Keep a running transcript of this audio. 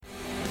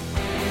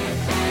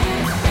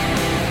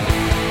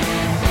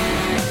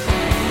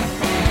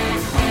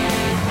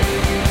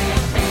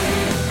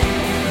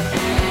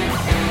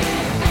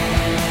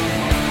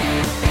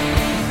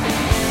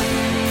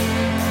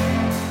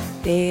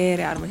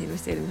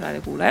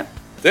investeerimisraadi kuulaja.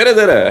 Tere,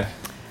 tere!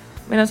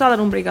 Meil on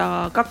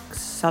saadanumbriga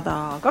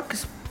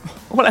 202.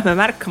 Oleme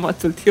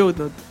märkamatult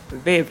jõudnud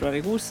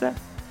veebruarikuusse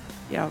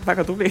ja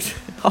väga tublis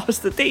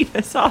aasta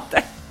teine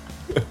saade.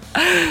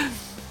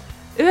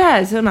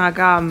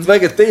 Ühesõnaga...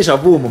 Väike déjà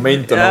vu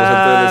moment on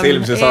ausalt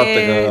eelmise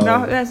saatega.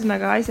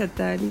 Ühesõnaga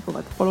asjad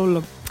liiguvad, pole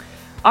hullu.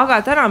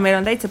 Aga täna meil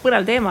on täitsa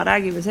põnev teema,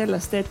 räägime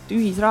sellest, et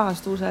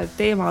ühisrahastuse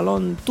teemal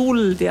on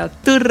tuld ja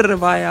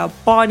tõrva ja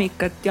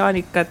paanikat,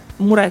 jaanikat,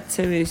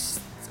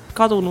 muretsemist,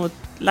 kadunud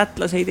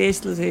lätlaseid,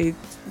 eestlaseid,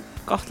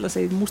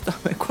 kahtlaseid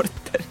Mustamäe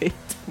kortereid.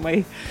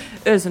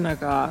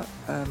 Ühesõnaga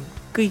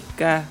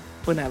kõike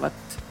põnevat.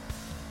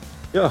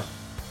 Jah,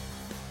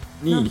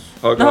 nii,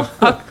 aga...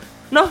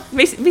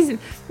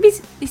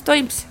 mis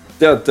toims?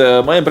 Tead,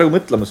 ma jäin praegu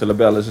mõtlema selle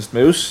peale, sest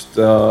me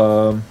just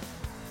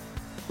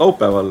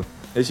laupäeval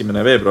 1.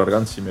 veebruar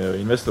kandsime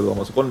Investor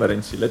Toomase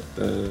konverentsil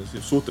ette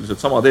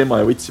suhteliselt sama teema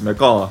ja võtsime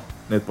ka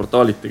need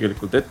portaalid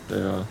tegelikult ette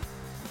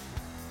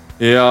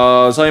ja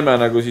saime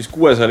nagu siis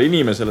 600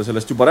 inimesele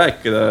sellest juba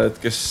rääkida,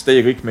 et kes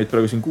teie kõik meid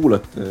praegu siin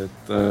kuulate,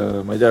 et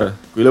ma ei tea,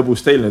 kui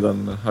lõbus teil nüüd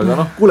on,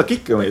 aga kuulake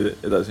ikka meid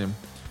edasi.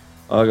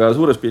 Aga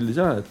suures pildis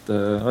et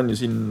on ju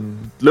siin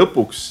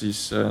lõpuks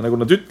siis, nagu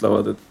nad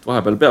ütlevad, et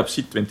vahepeal peab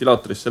sitt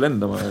ventilaatorisse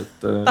lendama, et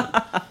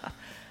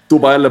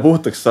tuba jälle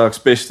puhtaks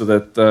saaks pestud,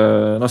 et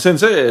see on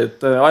see,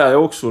 et aja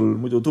jooksul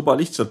muidu tuba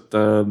lihtsalt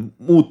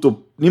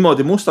muutub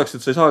niimoodi mustaks,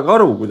 et sa ei saa ka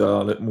aru, kui ta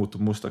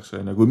muutub mustaks.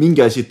 Kui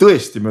mingi asi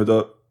tõesti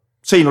mööda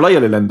seinu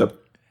laiali lendab,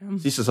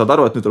 siis sa saad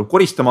aru, et nüüd tuleb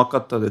koristama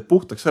hakata, et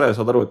puhtaks ära ja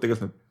saad aru, et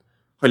tegelikult need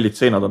hallid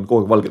seinad on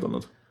kogu aeg valged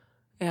olnud.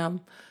 Jah.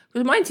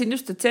 Kui ma andsin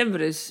just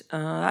detsembris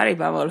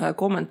Äripäeval ühe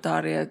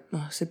kommentaari, et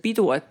see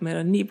pidu, et meil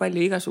on nii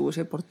palju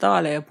igasuguse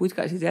portaale ja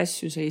putkasid ja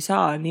asju, see ei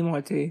saa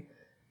niimoodi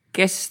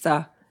kesta,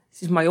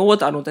 siis ma ei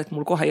oodanud, et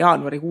mul kohe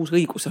jaanuarikuus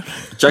õigus on.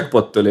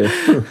 Jackpot oli.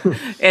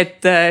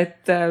 et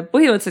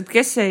põhimõtteliselt,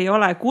 kes ei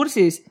ole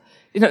kursis,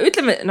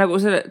 ütleme nagu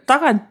selle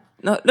tagant,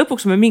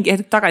 lõpuks me mingi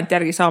hetk tagant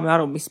järgi saame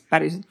aru, mis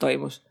päriselt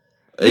toimus.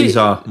 Ei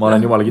saa, ma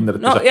olen jumala kindel,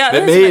 et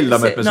me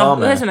eeldame, et me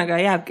saame. Ühesõnaga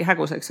jääbki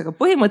häguseks, aga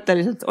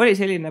põhimõtteliselt oli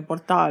selline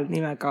portaal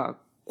nimega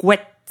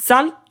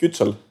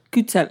Kütsel.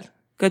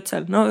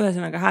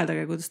 Ühesõnaga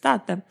hääldage, kuidas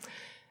tahate.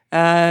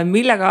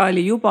 Millega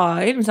oli juba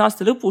eelmise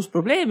aasta lõpus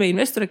probleeme,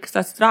 investorid, kes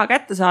tahtsid raha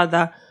kätte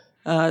saada,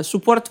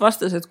 support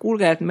vastas, et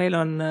kuulge, et meil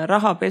on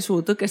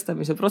rahapesu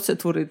tõkestamise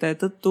protseduuride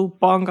tõttu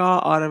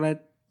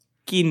pangaarved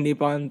kinni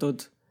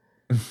pandud.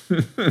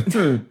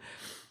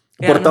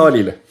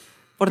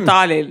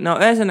 Portaalil,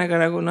 ühesõnaga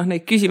nagu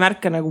neid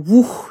küsimärke nagu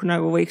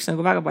võiks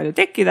nagu väga palju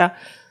tekkida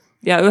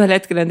ja ühel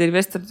hetkel nende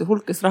investorite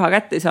hulk, kes raha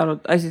kätte ei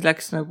saanud, asi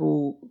läks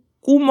nagu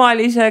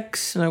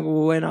kummaliseks,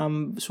 nagu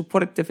enam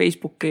support ja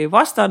Facebook ei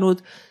vastanud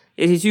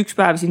ja siis üks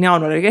päev siin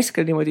jaanuari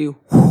keskel niimoodi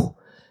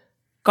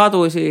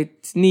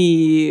kadusid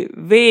nii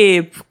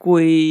veeb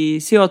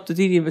kui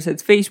seotud inimesed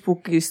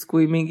Facebookist,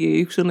 kui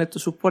mingi üks õnnetu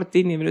support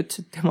inimene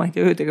ütles, et tema ei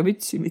tea öödega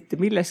mütsi mitte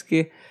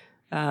milleski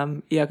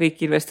ja kõik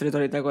investorid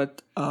olid nagu,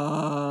 et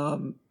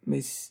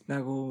mis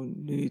nagu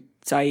nüüd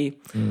sai.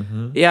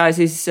 Ja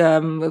siis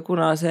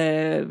kuna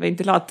see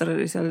ventilaator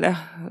seal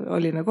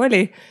oli nagu oli,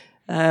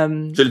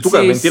 see oli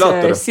tugev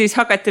ventilaator. Siis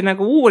hakati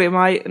nagu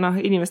uurima,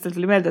 inimestel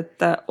tuli meelde,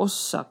 et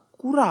ossa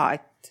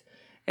kurat,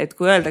 et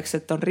kui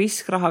öeldakse, et on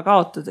risk raha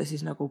kaotada,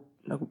 siis nagu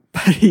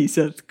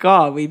päriselt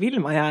ka võib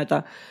ilma jääda.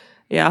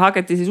 Ja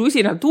hakati siis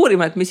usinalt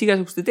uurima, et mis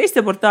igasuguste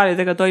teiste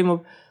portaalidega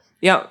toimub.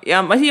 Ja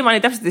ma siiamaani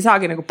täpselt ei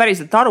saagi nagu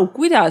päriselt aru,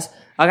 kuidas,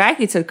 aga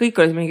äkitselt kõik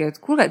olid mingi, et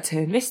kuulge, et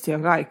see Investi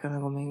on ka ikka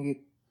nagu mingi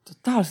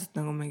totaalselt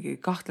nagu mingi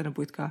kahtlane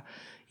putka.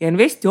 Ja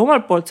Investi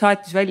omalt poolt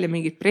saatis välja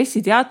mingid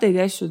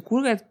pressiteateid ja asju, et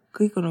kuulge, et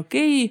kõik on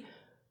okei,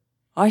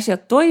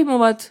 asjad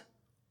toimuvad.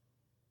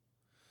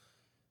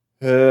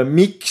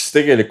 Miks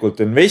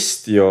tegelikult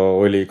Investio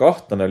oli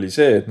kahtlane, oli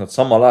see, et nad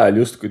samal ajal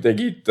justkui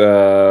tegid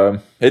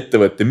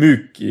ettevõtte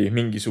müüki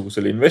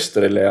mingisugusele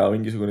investorile ja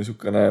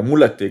mingisugune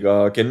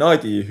mulletiga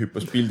Gennadi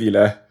hüppas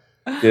pildile,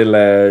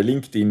 kelle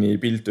LinkedIni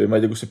pilt või ma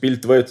ei tea, kus see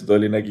pilt võetud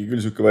oli, nägi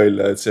küll suke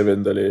välja, et see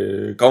vend oli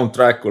Count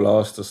Dracula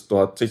aastast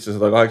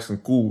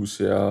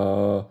 1786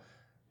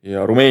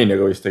 ja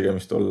Rumeeniaga võis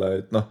tegemist olla,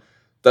 et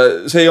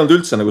see ei olnud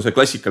üldse nagu see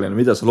klassikaline,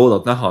 mida sa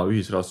loodad näha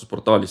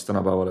ühisrahastusportaalis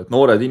tänapäeval, et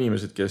noored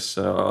inimesed, kes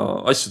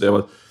asju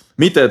teevad,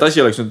 mitte et asi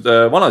oleks nüüd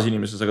vanas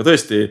inimeses, aga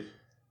tõesti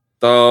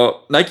ta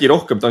nägi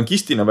rohkem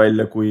tankistina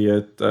välja, kui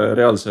et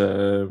reaalse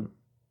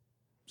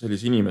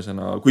sellise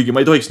inimesena, kuigi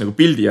ma ei tohiks nagu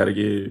pildi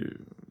järgi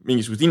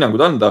mingisugust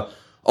hinnangud anda,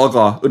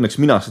 aga õnneks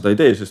mina seda ei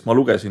tee, sest ma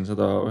lugesin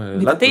seda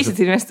mida teised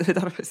investorid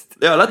arvasid.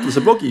 Ja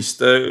lätlase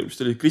blogist,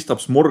 mis oli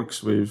Kristaps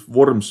Morgs või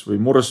Worms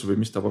või Mors või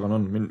mis ta pagan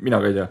on,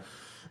 mina ka ei tea.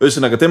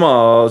 Ühesõnaga, tema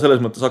selles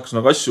mõttes hakkas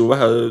nagu asju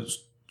vähe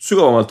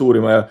sügavamalt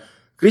uurima ja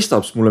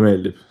Kristaps mulle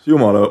meeldib,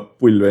 jumala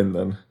pull vend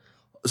on.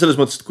 Selles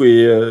mõttes, et kui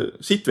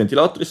siit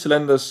ventilaatorisse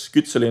lendas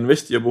Kütseli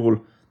Investio puhul,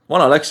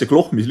 vana läks ja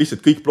klohmis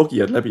lihtsalt kõik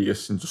blogijad läbi,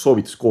 kes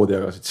soovituskoodi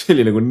jagasid. See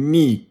oli nagu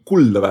nii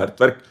kulda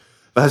väärt värk.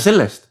 Vähe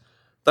sellest.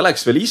 Ta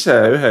läks veel ise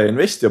ühe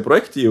Investio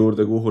projekti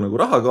juurde, kuhu nagu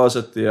raha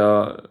kaasati ja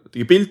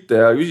tegi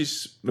pilte ja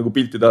küsis nagu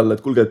piltide all,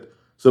 et kuulge, et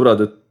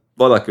sõbrad, et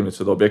vaadake nüüd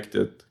seda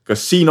objekti, et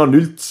kas siin on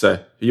üldse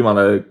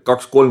viimane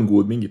 2-3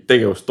 kuud mingit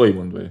tegevust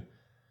toimunud või?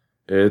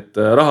 Et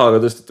rahaga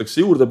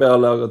tõstetakse juurde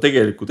peale, aga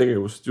tegelikku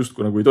tegevust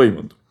justkui nagu ei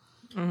toimunud.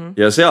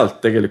 Ja sealt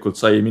tegelikult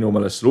sai minu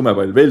meelest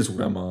lumepall veel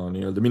suurema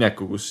nii-öelda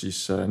mineku, kus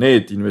siis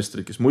need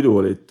investorid, kes muidu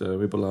olid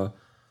võib-olla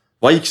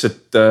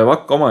vaikselt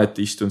vakka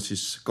omaette istunud,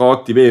 siis ka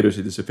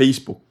aktiveerusid ja see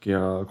Facebook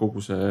ja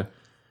kogu see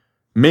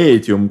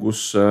meedium,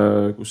 kus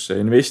see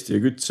investi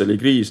ja kütseli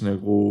kriis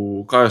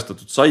nagu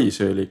kajastatud sai,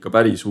 see oli ikka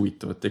päris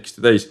huvitavat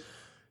teksti täis.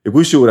 Ja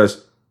kusjuures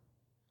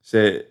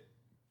see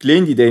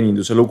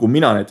klienditeeninduse lugu,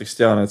 mina näiteks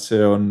tean, et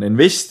see on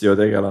Investio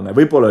tegelane,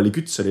 võib-olla oli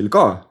kütselil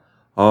ka,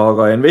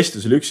 aga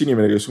Investios oli üks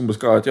inimene, kes umbes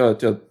ka,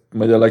 tead,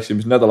 ma ei tea,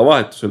 läksime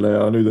nädalavahetusele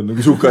ja nüüd on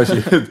nagu suhka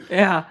asi.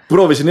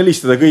 Proovisin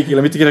helistada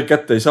kõigile, mitte kedagi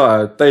kätte ei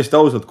saa, et täiesti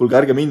ausalt, kuulge,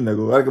 ärge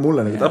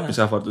mulle nagu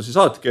tapmisähvardusi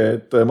saatke,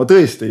 et ma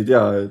tõesti ei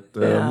tea,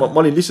 et ma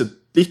olin lihtsalt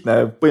lihtne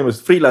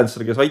põhimõtteliselt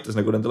freelancer, kes aitas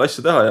nagu nendel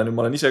asja teha ja nüüd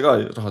ma olen ise ka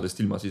rahadest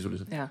ilma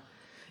sisuliselt. Ja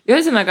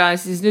ühesõnaga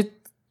siis nüüd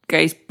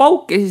käis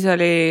pauk ja siis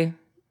oli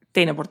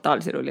teine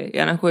portaal seal oli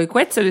ja kui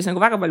Quetselis nagu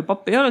väga palju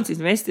pappi ei olnud,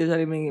 siis Investios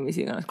oli mingi mis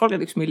iganes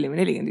 31 milli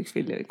või 41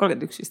 milli,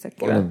 31 vist äkki.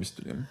 30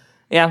 vist oli.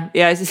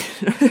 Ja siis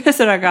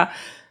ühesõnaga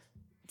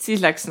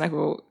siis läks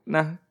nagu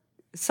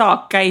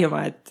saak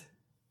käima, et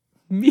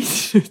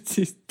mis nüüd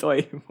siis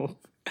toimub.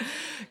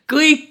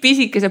 Kõik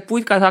pisikesed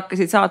putkad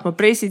hakkasid saatma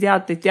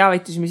pressiteateid,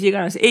 teavitusi, mis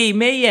iganes. Ei,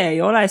 meie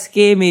ei ole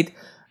skeemid.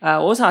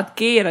 Osad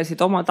keerasid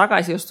oma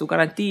tagasiostu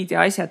garantiid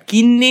ja asjad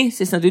kinni,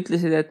 sest nad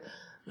ütlesid, et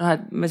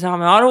me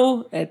saame aru,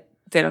 et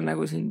teil on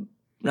nagu siin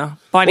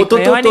paanika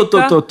ja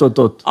jaanika.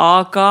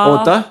 Aga...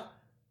 Oota,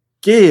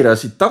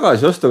 keerasid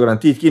tagasiostu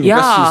garantiid kinni.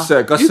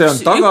 Kas see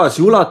on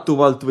tagasi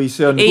ulatuvalt või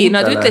see on... Ei,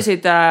 nad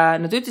ütlesid,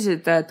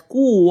 et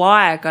kuu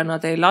aega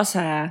nad ei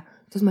lase...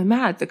 Ma ei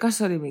mäleta, kas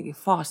oli mingi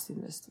Fast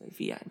Invest või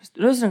FIA Invest.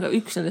 Ühesõnaga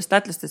üks nendest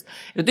tätlastest.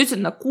 Nad ütlesid,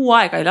 et nad kuu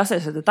aega ei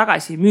lase seda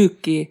tagasi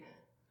müüki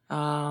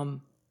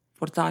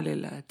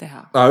portaalile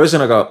teha.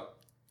 Ühesõnaga,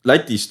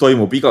 Lätis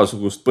toimub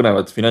igasugust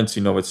põnevat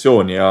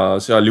finantsinnovatsiooni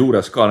ja seal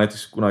juures ka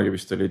näiteks kunagi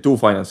vist oli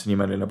DoFinance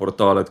nimeline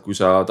portaal, et kui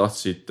sa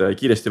tahtsid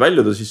kiiresti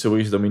väljuda, siis sa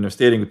võisid oma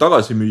investeeringu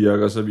tagasi müüa,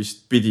 aga sa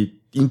vist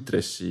pidid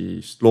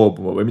intressist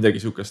loobuma või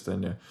midagi sihukest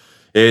on ju.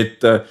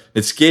 Et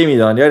need skeemid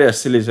on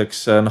järjest selliseks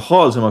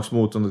haalsemaks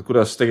muutunud, et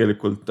kuidas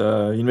tegelikult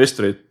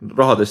investorid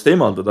rahadest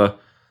eemaldada.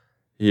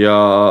 Ja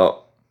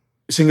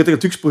see on ka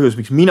tegelikult üks põhjus,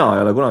 miks mina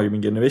ei ole kunagi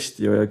mingi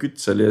Investio ja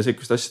kütseli ja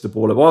sellist asjade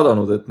poole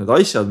vaadanud, et need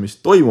asjad, mis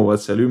toimuvad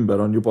seal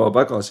ümber, on juba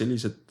väga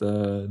sellised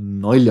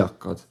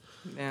naljakad.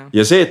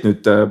 Ja see, et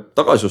nüüd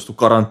tagasiostu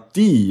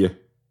garantii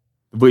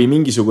või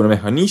mingisugune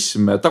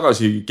mehhanism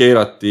tagasi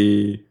keerati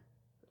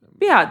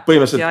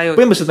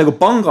põhimõtteliselt nagu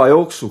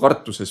pangajooksu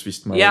kartuses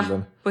vist ma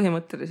eeldan.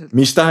 Põhimõtteliselt.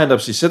 Mis tähendab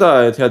siis seda,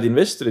 et head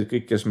investorid,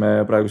 kõik, kes me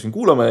praegu siin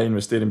kuulame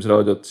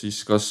investeerimisraadiot, siis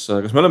kas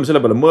me oleme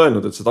selle peale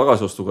mõelnud, et see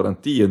tagasiostu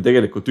garantii on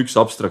tegelikult üks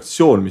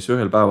abstraktsioon, mis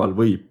ühel päeval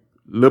võib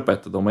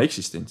lõpetada oma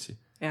eksistentsi.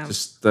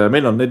 Sest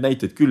meil on neid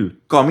näiteid küll,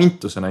 ka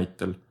Mintuse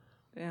näitel.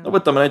 No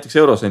võtame näiteks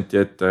Eurosenti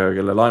ette,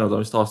 kelle laenud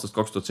on vist aastast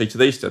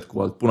 2017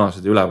 jätkuvalt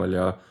punased ja üleval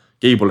ja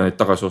keegi pole neid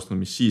tagasi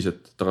ostnud, mis siis,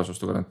 et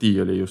tagasiostu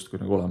garantii oli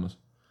justkui nagu olemas.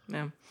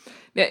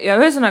 Ja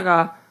ühesõnaga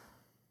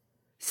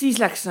siis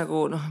läks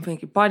nagu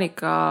mingi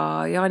paanika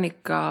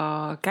jaanika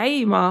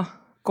käima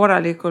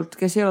korralikult,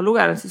 kes ei ole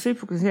lugenud, siis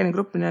Facebookis on selline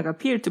grupp nimega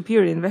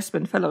Peer-to-Peer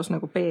Investment Fellows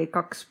nagu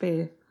P2P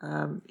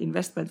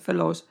Investment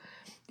Fellows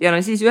ja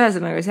siis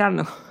ühesõnaga seal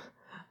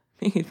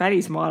mingid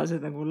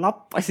välismaalased nagu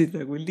lappasid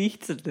nagu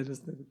lihtsalt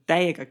ennast nagu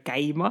täiega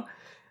käima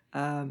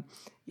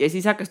ja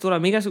siis hakkas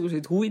tulema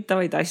igasuguseid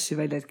huvitavaid asju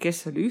välja, et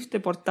kes oli ühte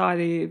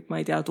portaali,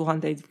 ma ei tea,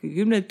 1000 või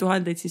 10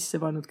 000 sisse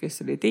pannud,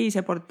 kes oli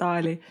teise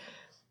portaali,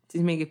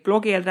 siis mingid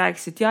blogijad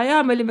rääkisid,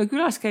 ja me olime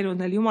külas käinud,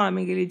 neil jumala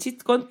mingi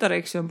legit kontor,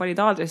 eks ju, on panid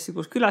aadressi,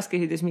 kus külas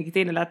käisid ja siis mingi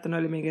teine lätane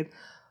oli mingi, et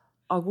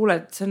aga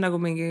kuule, et see on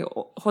nagu mingi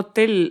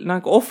hotell,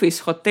 nagu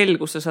office hotell,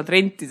 kus sa saad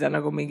rentida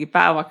nagu mingi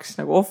päevaks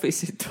nagu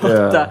office'it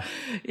võtta.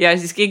 Ja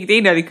siis keegi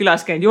teine oli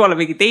külas käinud, jumala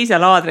mingi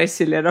teisel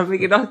aadressil ja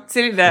mingi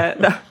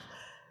selline,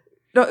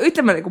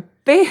 ütleme nagu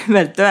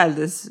pehmelt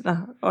öeldes,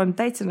 on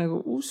täitsa nagu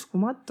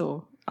uskumatu,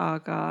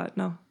 aga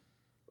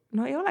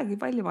ei olegi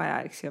palju vaja,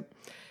 eks ju.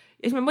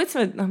 Ja siis me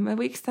mõtlesime, et me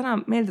võiks täna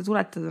meelde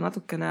tuletada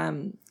natukene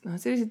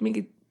selliseid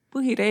mingeid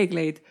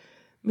põhireegleid,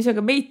 mis on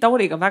ka meid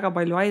Tauriga väga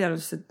palju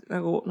aidanud, sest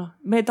nagu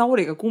me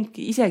Tauriga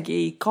kumbki isegi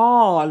ei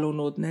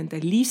kaalunud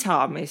nende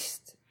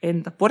lisamist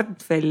enda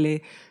portfelli,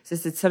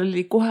 sest et seal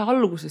oli kohe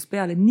algusest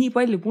peale nii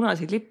palju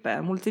punaseid lippe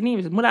ja mult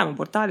inimesed mõlema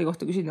portaali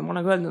kohta küsinud ja ma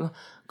olen öelnud,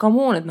 come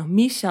on, et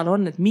mis seal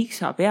on, et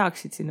miks sa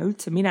peaksid sinna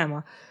üldse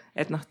minema,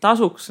 et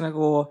tasuks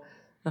nagu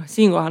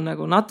siinkohal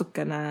nagu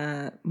natukene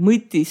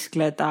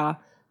mõtiskleda,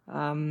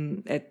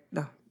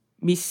 et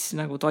mis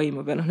nagu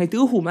toimub ja neid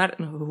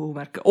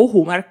ohumärke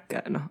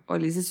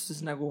oli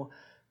selles nagu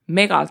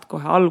megalt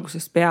kohe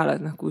algusest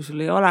peale, et kui sul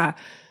ei ole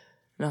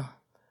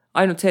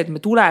ainult see, et me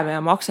tuleme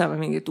ja maksame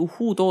mingit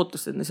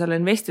tootlust, et seal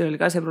Investil oli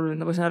ka see probleem,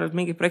 ma saan aru, et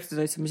mingid projektid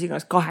olid mis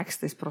iganes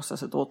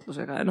 18%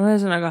 tootlusega ja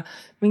ühesõnaga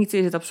mingid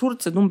sellised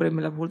absurdsed numbrid,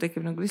 mille puhul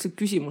tekib nagu lihtsalt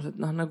küsimus, et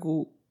nagu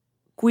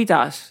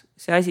kuidas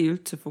see asi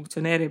üldse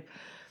funktsioneerib.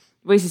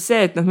 Või siis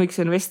see, et miks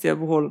Investio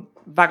puhul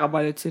väga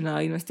paljud sinna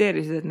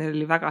investeerisid, et neil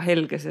oli väga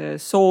helge see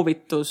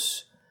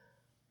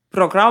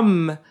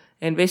soovitusprogramm.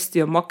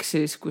 Investio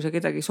maksis, kui sa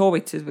kedagi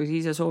soovitasid või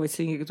siis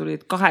soovitasid, mingi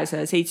tulid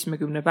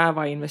 270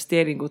 päeva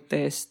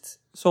investeeringute eest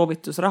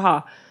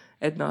soovitusraha,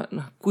 et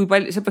kui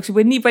palju, see peaks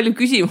juba nii palju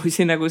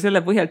küsimusi nagu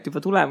selle põhjalt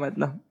juba tulema,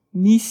 et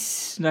mis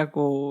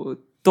nagu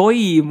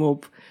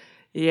toimub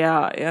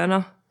ja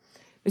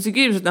see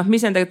küsimus, et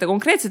mis nende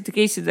konkreetsete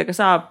case'idega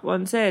saab,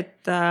 on see,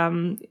 et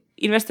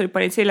investorid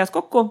panid seljad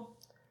kokku,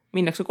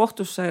 minnakse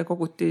kohtusse,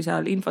 koguti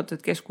seal infot,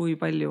 et kes kui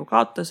palju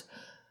kaotas.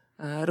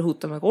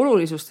 Rõhutame ka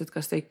olulisust, et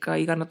kas te ikka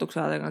iga natukese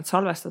ajaga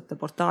salvestate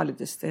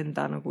portaalidest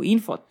enda nagu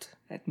infot,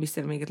 et mis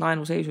teil mingid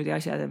laenuseisud ja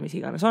asjad ja mis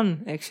iganes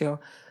on, eks ju,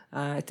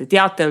 et te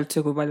teate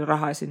üldse, kui palju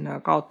raha sinna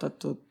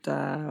kaotatud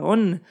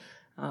on.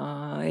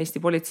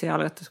 Eesti politsei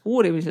algatas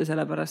uurimise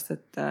sellepärast,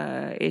 et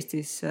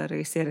Eestis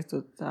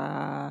registreeritud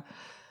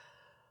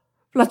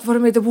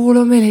platvormide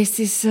puhul on meil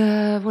Eestis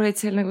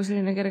politseil nagu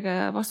selline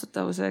kerge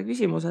vastutavuse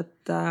küsimus,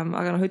 et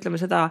aga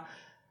ütleme seda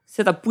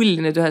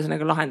pulli nüüd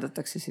ühesõnaga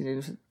lahendatakse siin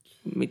ilmselt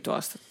mitu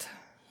aastat.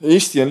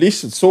 Eesti on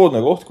lihtsalt soodne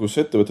koht, kus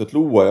ettevõtet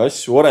luua ja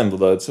asju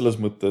arendada, et selles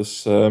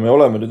mõttes me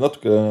oleme nüüd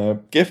natuke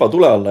kehva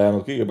tule alla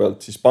jäänud kõigepealt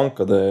siis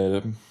pankade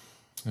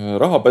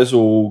rahapesu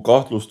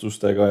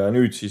kahtlustustega ja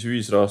nüüd siis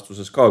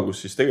ühisrahastuses ka,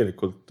 kus siis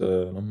tegelikult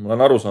ma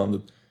olen aru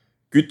saanud, et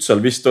Kütsal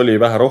vist oli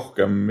vähe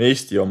rohkem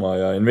Eesti oma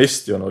ja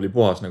Investion oli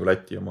puhas nagu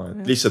Läti oma,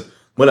 et lihtsalt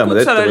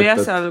mõlemad Kütsal oli jah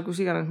seal, kus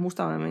iganes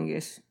Mustamäe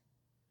mingis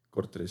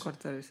korteris.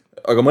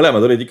 Aga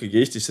mõlemad olid ikkagi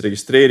Eestisse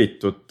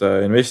registreeritud,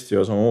 Investio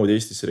samamoodi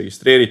Eestisse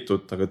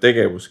registreeritud, aga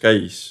tegevus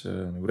käis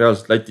nagu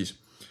reaalselt Lätis.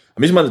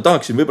 Aga mis ma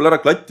tahaksin võib-olla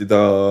ära klattida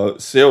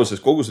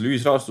seoses kogu selle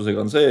ühisrahastusega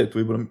on see, et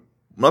võib-olla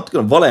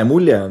natuke vale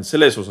mulje on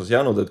selles osas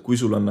jäänud, et kui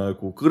sul on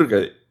nagu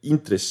kõrge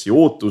intressi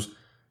ootus,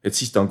 et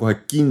siis ta on kohe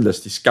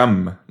kindlasti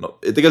skämm. No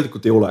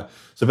tegelikult ei ole.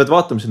 Sa pead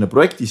vaatama sinna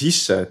projekti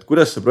sisse, et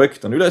kuidas see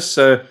projekt on üles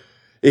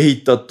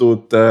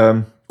ehitatud,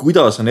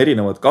 kuidas on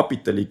erinevad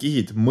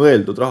kapitalikihid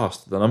mõeldud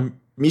rahastada.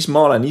 Mis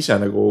ma olen ise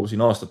nagu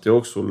siin aastate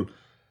jooksul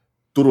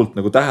turult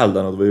nagu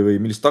täheldanud või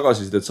millist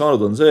tagasisidet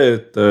saanud on see,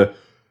 et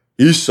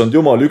issand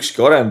jumal,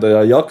 ükski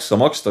arendaja ei jaksa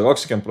maksta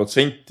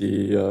 20%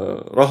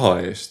 raha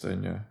eest.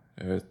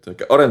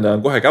 Et arendaja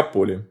on kohe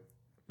käpuli.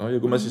 No, ja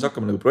kui me siis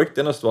hakkame nagu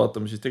projekti ennast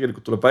vaatama, siis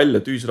tegelikult tuleb välja,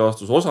 et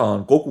ühisrahastus osa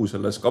on kogu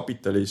selles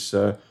kapitalis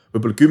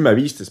võib-olla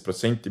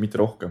 10-15%,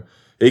 mitte rohkem.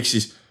 Ehk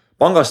siis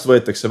pangast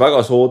võetakse väga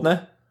soodne,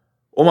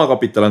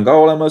 omakapital on ka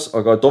olemas,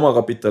 aga et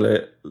omakapitali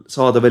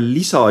saada veel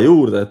lisa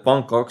juurde, et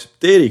panka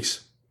aksepteeriks,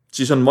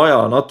 siis on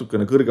vaja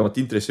natukene kõrgemat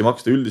intressi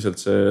maksta.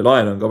 Üldiselt see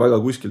laen on ka väga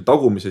kuskil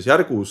tagumises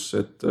järgus,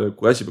 et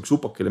kui asi peaks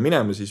upakile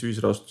minema, siis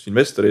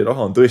ühisrahastusinvestori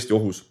raha on tõesti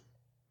ohus.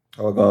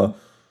 Aga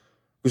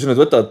kui sa nüüd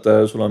võtad,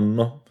 sul on,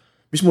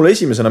 mis mulle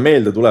esimesena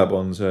meelde tuleb,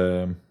 on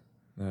see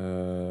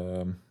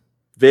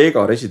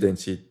Vega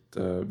residentsid,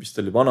 vist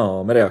oli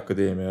Vana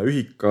Mereakadeemia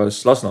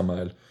ühikas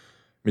Lasnamäel,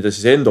 mida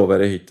siis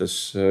Endover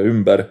ehitas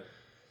ümber.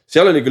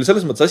 Seal oli küll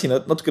selles mõttes asi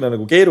natukene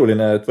nagu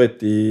keeruline, et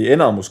võeti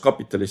enamus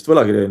kapitalist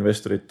võlakirja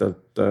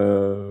investoritelt.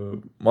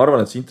 Ma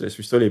arvan, et see intress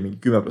vist oli mingi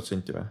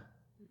 10% või.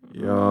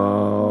 Ja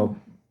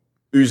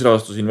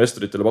ühisrahastus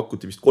investoritele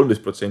pakuti vist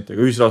 13%,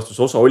 aga ühisrahastus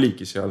osa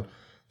oligi seal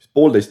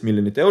 1,5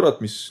 miljonit eurot,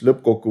 mis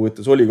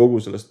lõppkokkuvõttes oli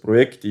kogu sellest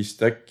projektist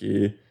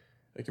äkki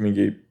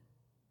mingi,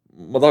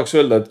 ma tahaks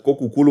öelda, et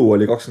kogu kulu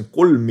oli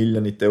 23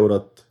 miljonit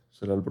eurot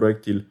sellel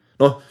projektil.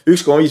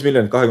 1,5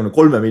 miljonit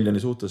 23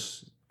 miljoni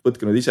suhtes,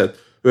 võtke nüüd ise, et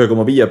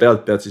 1,5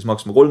 pealt pead siis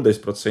maksma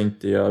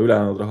 13% ja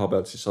ülejäänud raha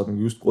pealt siis saad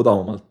just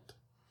odavamalt.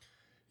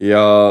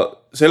 Ja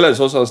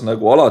selles osas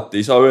nagu alati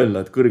ei saa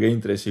öelda, et kõrge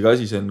intressiga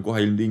asi see on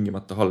kohe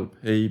ilmtingimata halb.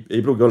 Ei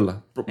pruugi olla.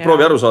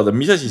 Proovi aru saada,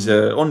 mis asi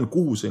see on,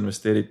 kuhu sa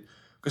investeerid,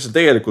 kas seal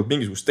tegelikult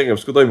mingisugust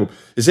tegevust ka toimub.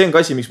 Ja see on ka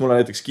asi, miks mulle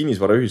näiteks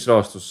kinnisvara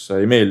ühisrahastus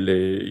ei meeldi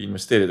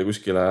investeerida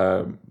kuskile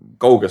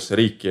kaugesse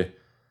riiki.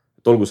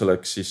 Olgu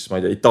selleks siis, ma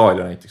ei tea,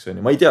 Itaalia näiteks.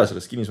 Ma ei tea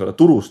sellest kinnisvara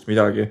turust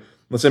midagi.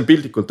 See on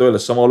piltlikult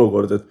öeldes sama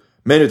olukord, et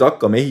me nüüd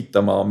hakkame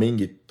ehitama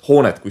mingit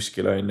hoonet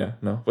kuskile.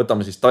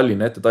 Võtame siis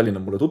Tallinna ette, Tallinn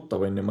on mulle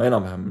tuttav, ma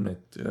enam-vähem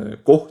neid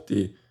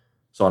kohti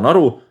saan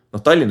aru.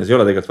 Tallinnas ei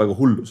ole tegelikult väga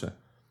hulluse.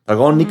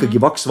 Aga on ikkagi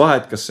vaks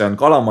vahet, kas see on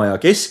Kalamaja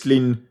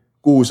kesklinn,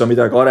 kuhu sa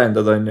midagi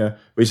arendad,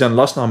 või see on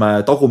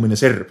Lasnamäe tagumine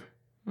serv.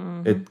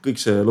 Et kõik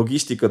see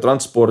logistika,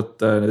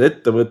 transport, need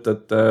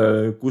ettevõtted,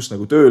 kus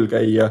nagu tööl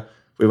käia,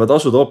 võivad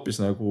asuda hoopis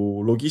nagu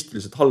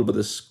logistiliselt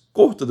halbades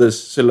kohtades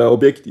selle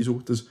objekti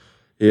suhtes.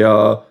 Ja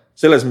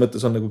selles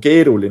mõttes on nagu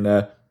keeruline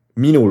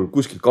minul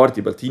kuskil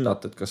kaardi pealt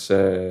hinnata, et kas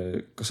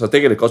see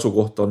tegelik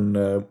asukoht on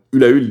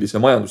üleüldise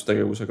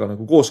majandustegevusega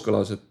nagu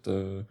kooskõlas, et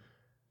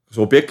kas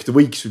objekt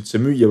võiks üldse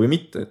müüa või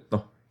mitte. Et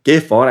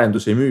kehva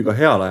arendus ei müü ka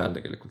heal ajal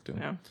tegelikult.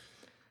 Ja.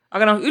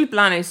 Aga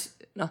üldplaanis,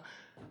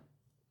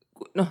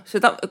 see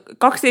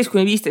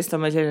 12-15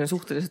 on meil selline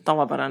suhteliselt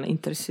tavapärane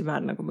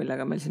intressimäär, nagu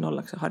millega meil siin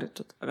ollakse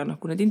harjutud. Aga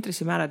kui need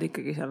intressimäärad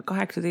ikkagi seal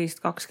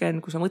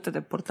 18-20, kui sa mõtled,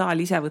 et portaal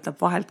ise võtab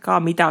vahelt ka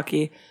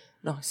midagi,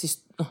 siis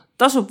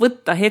tasub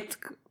võtta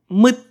hetk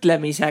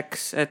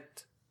mõtlemiseks,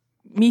 et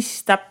mis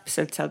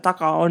täpselt seal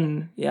taga on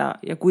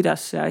ja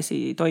kuidas see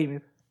asi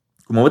toimib.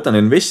 Kui ma võtan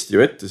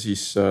Investio ette,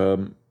 siis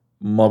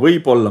ma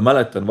võib-olla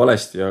mäletan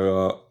valesti, aga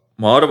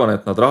ma arvan,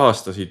 et nad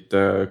rahastasid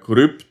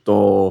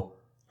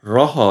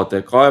krüptorahade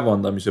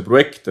kaevandamise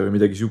projekte või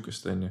midagi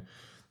siukest,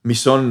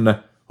 mis on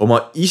oma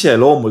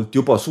iseloomult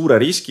juba suure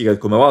riskiga,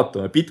 et kui me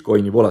vaatame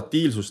Bitcoini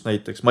volatiilsust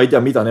näiteks, ma ei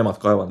tea, mida nemad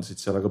kaevandasid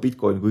seal, aga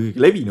Bitcoin kui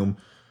kõige levinum,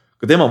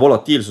 ka tema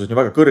volatiilsus on ju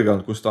väga kõrge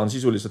olnud, kus ta on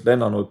sisuliselt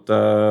lennanud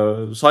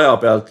 100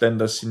 pealt,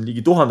 lendas siin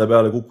ligi 1000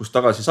 peale, kukkus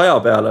tagasi 100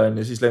 peale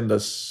ja siis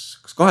lendas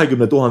kas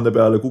 20 000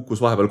 peale,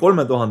 kukkus vahepeal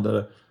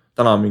 3000,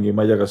 täna mingi,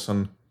 ma ei tea, kas on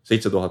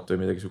 7000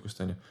 või midagi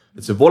siukest.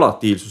 Et see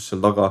volatiilsus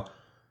seal taga,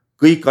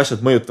 kõik asjad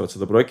mõjutavad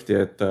seda projekti,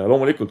 et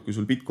loomulikult, kui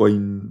sul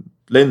Bitcoin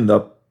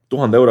lendab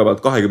 1000 euro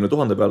pealt 20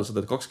 000 peale, sa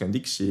teed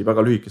 20x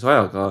väga lühikese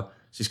ajaga,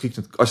 siis kõik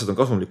need asjad on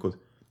kasumlikud.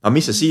 Aga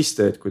mis sa siis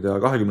teed, kui ta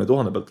 20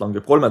 000 pealt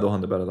langeb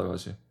 3000 peale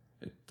tagasi?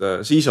 Et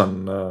siis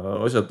on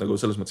asjad nagu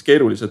selles mõttes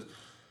keerulised.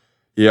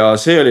 Ja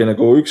see oli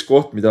nagu üks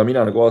koht, mida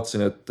mina nagu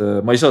vaatasin, et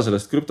ma ei saa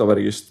sellest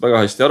krüptovärgist väga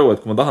hästi aru, et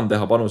kui ma tahan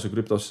teha panuse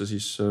krüptosse,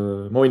 siis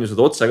ma võin ju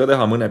seda otse ka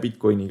teha mõne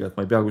Bitcoiniga, et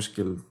ma ei pea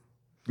kuskil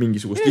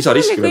mingisugust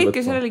lisariski veel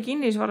võtma. Seal oli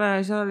kinnisvara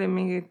ja seal oli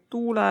mingi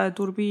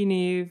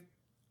tuuleturbiini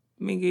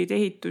mingeid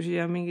ehitusi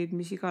ja mingeid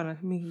mis iganes.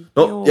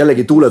 No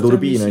jällegi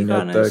tuuleturbiin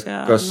on, et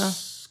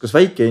kas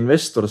väike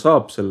investor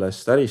saab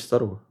sellest ärist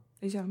aru?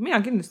 Ei saa, mina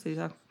kindlasti ei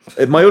saa.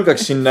 Et ma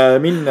julgeksin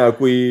minna,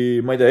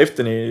 kui ma ei tea,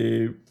 Efteni,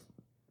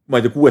 ma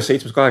ei tea, 6,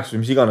 7, 8 või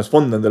mis iganes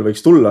fond nendel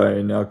võiks tulla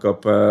ja hakkab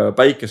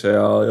päikese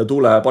ja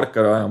tuuleparke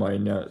ajama,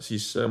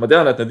 siis ma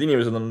tean, et need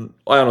inimesed on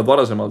ajanud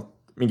varasemalt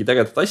mingit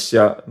ägedat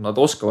asja, nad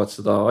oskavad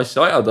seda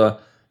asja ajada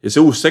ja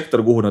see uus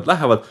sektor, kuhu nad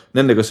lähevad,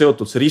 nendega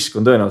seotud see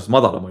risk on tõenäoliselt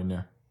madalam,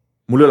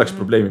 Mul ei oleks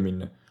probleemi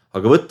minna.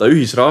 Aga võtta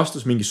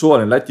ühisrahastus, mingi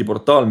suvaline Läti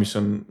portaal, mis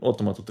on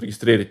ootamatult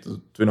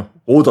registreeritud või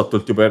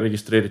oodatult juba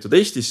registreeritud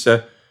Eestisse,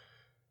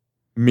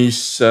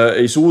 mis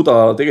ei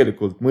suuda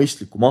tegelikult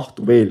mõistlikku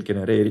mahtu veel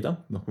genereerida.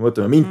 Kui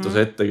võtame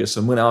Mintose ette, kes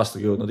on mõne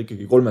aastaga jõudnud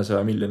ikkagi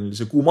 300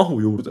 miljonilise kuu mahu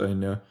juurde,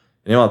 ja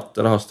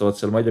nemad rahastavad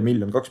seal, ma ei tea, 1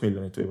 000 000, 2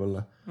 miljonit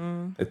võib-olla.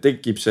 Et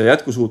tekib see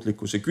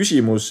jätkusuutlikkuse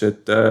küsimus,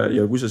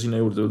 ja kui sa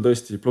sinna juurde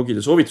tõesti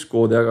blogide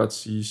soovituskoodi jagad,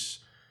 siis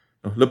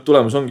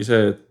lõpptulemus ongi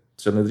see, et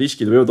seal need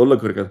riskid võivad olla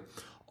kõrged.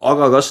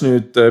 Aga kas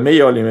nüüd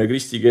meie olime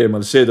Kristi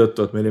Keemal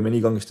seetõttu, et me olime nii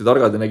kangesti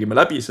targad ja nägime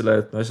läbi selle,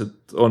 et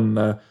asjad on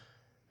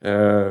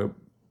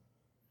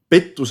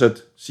pettused,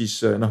 siis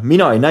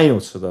mina ei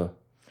näinud seda.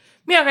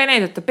 Mina ka ei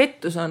näinud, et ta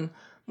pettus on.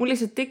 Mul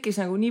lihtsalt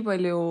tekkis nagu nii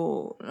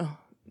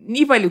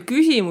palju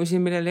küsimusi,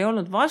 millel ei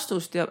olnud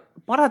vastust ja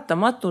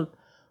paratamatult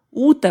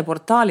uute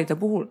portaalide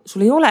puhul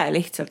sul ei ole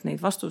lihtsalt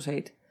neid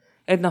vastuseid.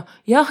 Et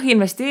jah,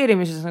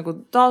 investeerimises nagu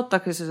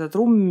taotakse seda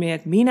trummi,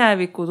 et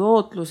mineviku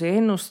tootlus ja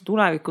ennusta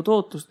tuleviku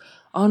tootlust,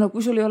 aga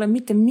kui sul ei ole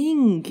mitte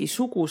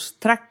mingisugust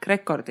track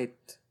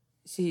recordit,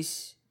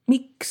 siis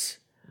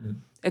miks?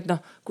 Et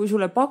kui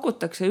sulle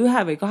pakutakse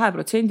 1 või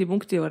 2%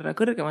 punkti võrra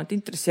kõrgemat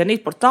intressi ja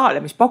neid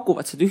portaale, mis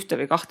pakuvad seda 1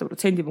 või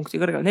 2%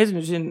 punkti kõrgemat, need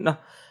on siin,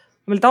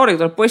 meil Tauriga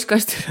tuleb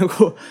postkasti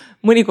nagu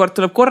mõnikord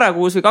tuleb korra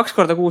kuus või 2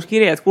 korda kuus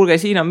kirja, et kuulge,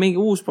 siin on mingi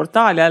uus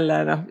portaal jälle,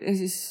 ja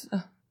siis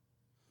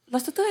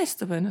las ta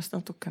tõestab ennast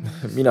natukene.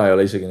 Mina ei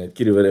ole isegi neid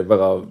kirju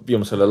väga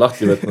viimasele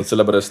lahti võtnud,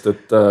 sellepärast,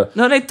 et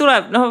neid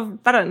tuleb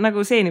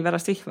nagu seeni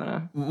pärast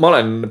vihma. Ma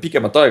olen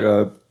pikemat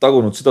aega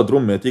tagunud seda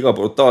trummi, et iga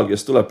portaal,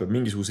 kes tuleb, peab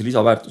mingisuguse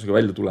lisaväärtusega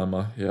välja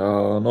tulema. Ja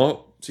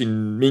siin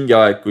mingi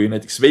aeg, kui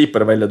näiteks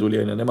Vapor välja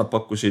tuli, ja nemad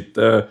pakkusid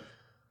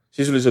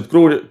sisuliselt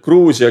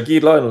kruus- ja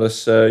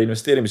kiirlaenudesse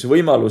investeerimise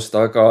võimalust,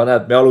 aga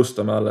näed, me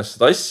alustame alles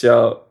seda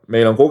asja,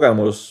 meil on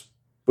kogemus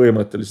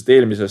põhimõtteliselt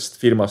eelmisest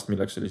firmast,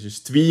 milleks oli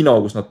siis Twino,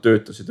 kus nad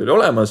töötasid, oli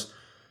olemas,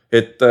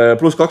 et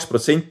pluss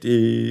 2%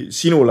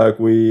 sinule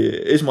kui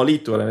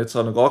esmaliituvale, et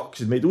sa nagu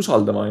hakkasid meid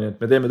usaldama, et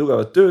me teeme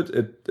tugevat tööd,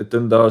 et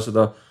enda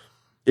seda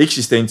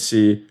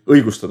eksistentsi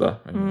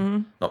õigustada.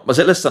 Ma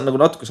sellest saan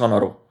nagu natuke saan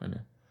aru.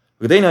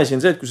 Aga teine asi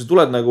on see, et kui sa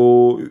tuled nagu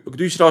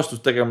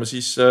ühisrahastust tegema,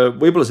 siis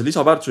võib-olla see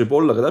lisaväärtus võib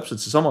olla ka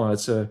täpselt see sama,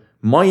 et see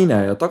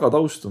maine ja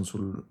tagataust on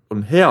sul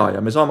on hea ja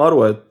me saame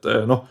aru, et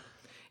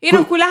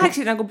kui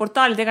läheksid nagu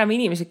portaali tegema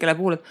inimesed, kelle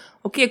puhul, et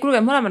okei,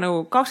 kuulge, me oleme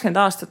nagu 20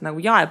 aastat nagu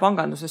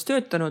jaepanganduses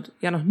töötanud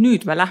ja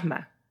nüüd me lähme.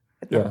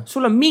 Et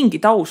sul on mingi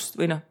taust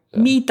või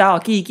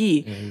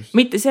midagigi.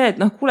 Mitte see, et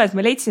kuule, et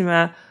me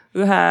leidsime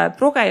ühe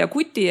proge ja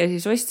kuti ja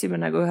siis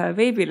ostsime nagu ühe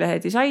veebilehe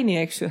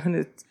disaini, eks ju,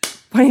 nüüd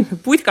panime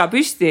putka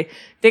püsti.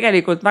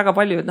 Tegelikult väga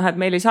palju,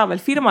 et meil ei saa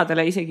veel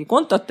firmadele isegi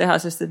kontot teha,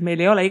 sest et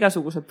meil ei ole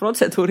igasugused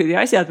protseduurid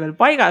ja asjad veel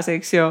paigas,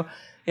 eks ju.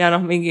 Ja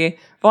mingi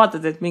vaatad,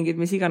 et mingid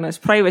mis iganes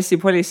privacy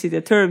policy'd ja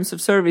terms of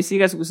service,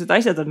 igasugused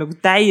asjad on nagu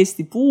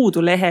täiesti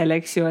puudu lehel,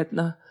 eks ju, et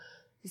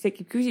siis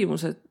tekib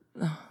küsimus, et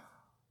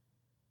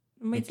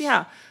ma ei tea,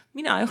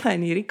 mina ei ole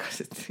nii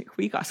rikas, et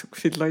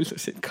igasuguseid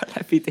lollusid ka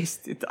läbi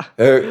testida.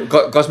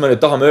 Kas me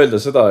nüüd tahame öelda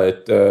seda,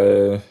 et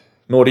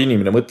noor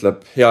inimene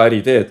mõtleb hea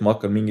äriidee, et ma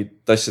hakkan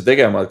mingit asja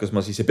tegema, et kas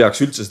ma siis ei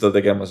peaks üldse seda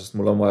tegema, sest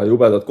mul on vaja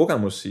jubedat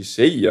kogemust, siis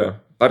ei.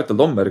 Pärtel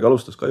Tomberg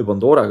alustas ka juba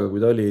Pandoraga, kui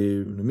ta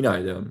oli, mina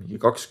ei tea,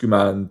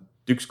 21,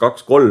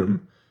 23,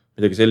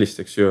 midagi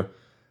sellist, eks ju.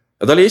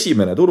 ja ta oli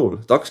esimene turul,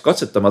 ta hakkas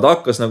katsetama, ta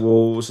hakkas nagu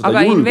seda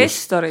aga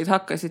investorid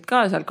hakkasid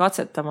ka seal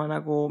katsetama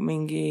nagu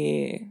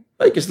mingi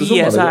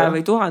 500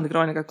 või 1000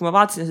 krooniga, kui ma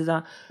vaatasin seda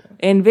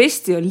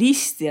Investio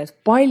listi, et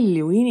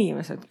palju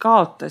inimesed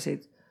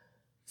kaotasid,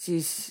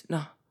 siis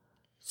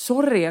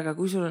sorry, aga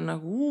kui sul on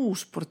nagu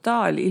uus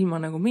portaal ilma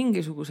nagu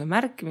mingisuguse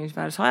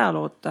märkimisväärse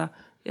ajaloota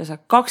ja sa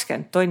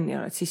 20 tonni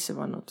oled sisse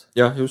pannud.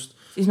 Jah, just.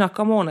 Siis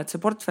come on, et see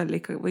portfell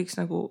ikka võiks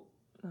nagu,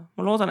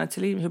 ma loodan, et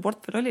selle inimese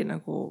portfell oli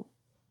nagu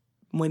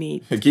mõni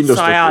 100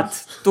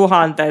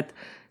 000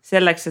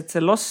 selleks, et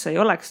see loss ei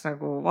oleks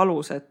nagu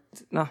valus,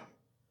 et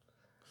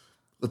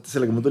Võtta,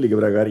 sellega mul tuligi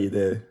praegu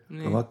äriidee.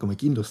 Me hakkame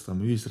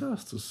kindlustama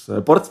ühisrahastus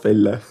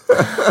portfelle.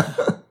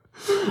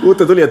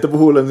 Uute tulijate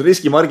puhul on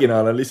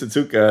riskimarginaal on lihtsalt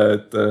siuke,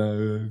 et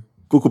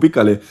kuku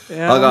pikali.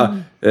 Aga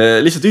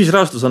lihtsalt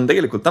ühisrahastus on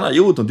tegelikult täna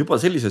jõudnud juba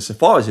sellisesse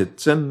faasi, et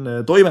see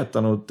on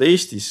toimetanud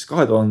Eestis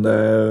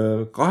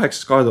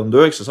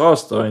 2008-2009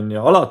 aasta on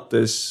ja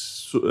alates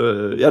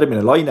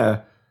järgmine laine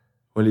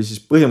oli siis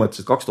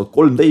põhimõtteliselt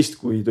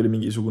 2013, kui tuli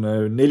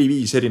mingisugune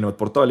 4-5 erinevat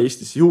portaali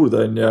Eestisse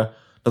juurde on ja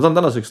nad on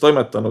tänaseks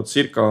toimetanud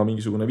circa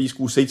mingisugune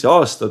 5-6-7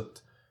 aastat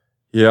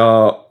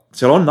ja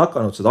seal on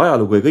hakanud seda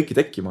ajalugu ja kõiki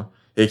tekkima.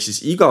 Ehk siis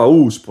iga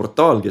uus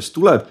portaal, kes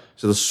tuleb,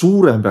 seda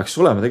suurem peaks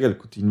olema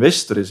tegelikult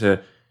investori see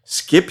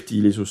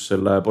skeptilisus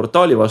selle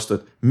portaali vastu,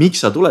 et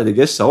miks sa tuled ja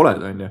kes sa oled,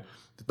 on ju.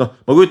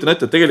 Ma kujutan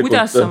ette, et tegelikult...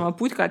 Kuidas sa oma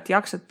putkat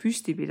jaksad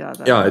püsti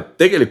pidada? Jaa, et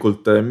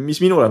tegelikult, mis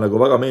minule nagu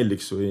väga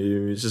meeldiks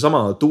või see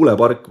sama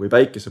tuulepark või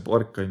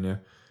päikesepark, on ju,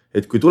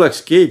 et kui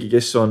tuleks keegi,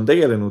 kes on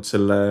tegelenud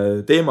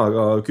selle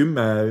teemaga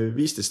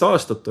 10-15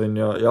 aastat on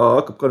ja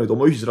hakkab ka nüüd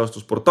oma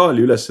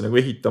ühisrahastusportaali üles nagu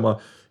ehitama,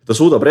 ta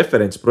suudab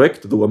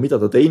referentsprojekte tuua, mida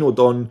ta teinud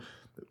on,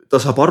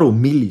 ta saab aru,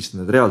 millised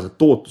need reaalsed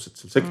tootlused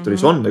seal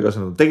sektoris on ja kas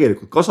need on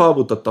tegelikult ka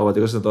saavutatavad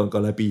ja kas need on ka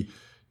läbi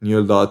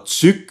nii-öelda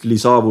tsükli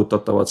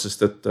saavutatavad,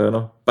 sest et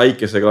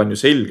päikesega on ju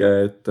selge,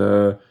 et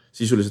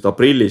sisuliselt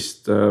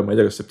aprillist, ma ei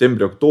tea, kas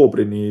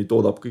septembri-oktoobrini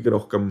toodab kõige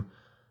rohkem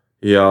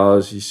ja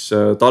siis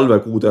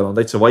talvekuudel on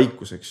täitsa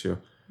vaikus, eks ju.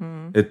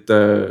 Et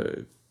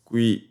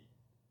kui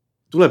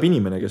tuleb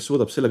inimene, kes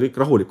suudab selle kõik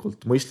rahulikult,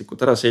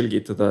 mõistlikult ära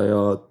selgitada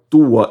ja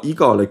tuua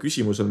igale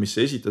küsimusele, mis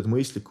sa esitad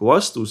mõistliku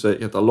vastuse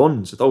ja tal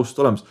on see taust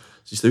olemas,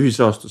 siis ta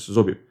ühisrahastusse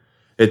sobib.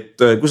 Et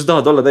kui sa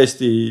tahad olla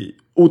täiesti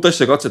uut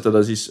asja katsetada,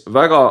 siis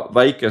väga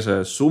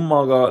väikese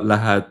summaga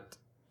lähed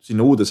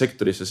sinna uude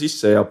sektorisse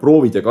sisse ja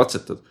proovid ja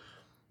katsetad.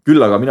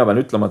 Küll aga mina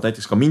pean ütlema, et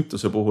näiteks ka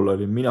Mintuse puhul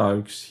olin mina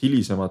üks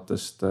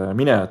hilisematest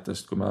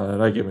minejatest, kui me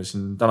räägime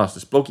siin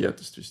tänastest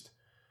blogijatest vist.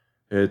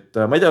 Et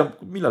ma ei tea,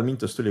 millal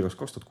Mintus tuli, kas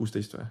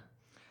 2016 või?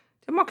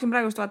 Ma hakkasin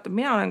praegust vaatama,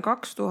 mina olen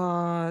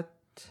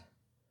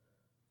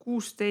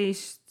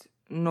 2016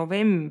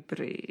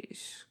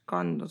 novembris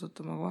kandnud,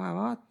 oota ma kohe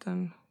vaatan,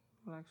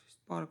 oleks vist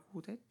paar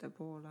kuud ette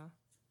poole.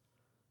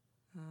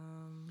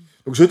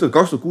 Kui sa ütled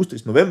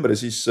 2016 novembri,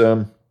 siis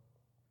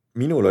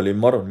minul oli,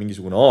 ma arvan,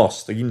 mingisugune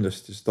aasta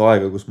kindlasti seda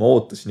aega, kus ma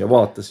ootasin ja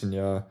vaatasin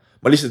ja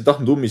ma lihtsalt ei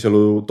tahtnud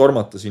ummiselu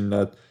tormata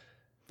sinna, et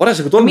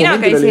mina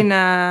käisin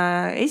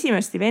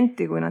esimest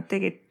eventi, kui nad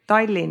tegid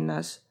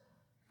Tallinnas,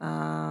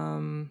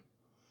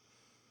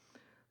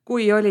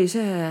 kui oli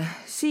see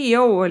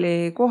CEO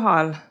oli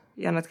kohal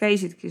ja nad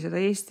käisidki seda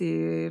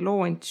Eesti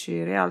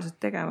launchi reaalselt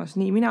tegemas.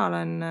 Nii, mina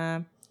olen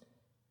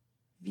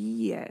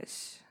 5.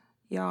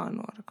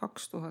 jaanuar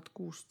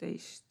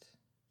 2016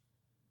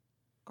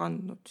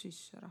 kandnud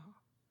sisse raha.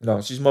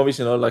 No, siis ma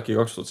võisin olla äkki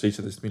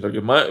 2017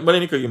 millalgi. Ma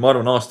olin ikkagi, ma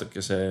arvan,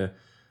 aastakese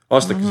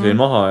jäin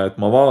maha, et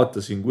ma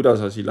vaatasin, kuidas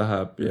asi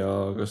läheb ja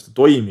kas ta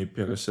toimib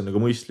ja kas see on nagu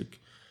mõistlik.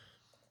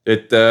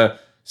 Et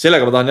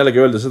sellega ma tahan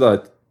jällegi öelda seda,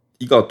 et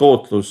iga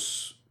tootlus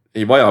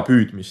ei vaja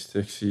püüdmist,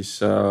 ehk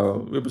siis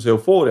võib-olla see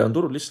eufooria on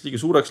turul lihtsalt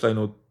liiga suureks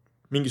läinud,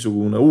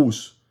 mingisugune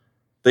uus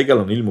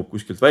tegelane ilmub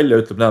kuskilt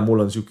välja, ütleb, näe, mul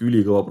on siuke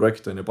ülikõva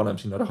projekt on ja panem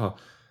sinna raha.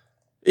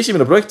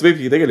 Esimene projekt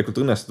võibki tegelikult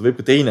õnnestuda, võib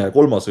ka teine ja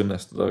kolmas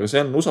õnnestuda, aga see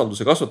on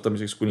usalduse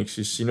kasvatamiseks, kuniks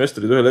siis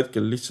investorid ühel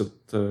hetkel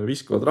lihtsalt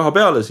viskavad raha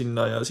peale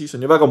sinna ja siis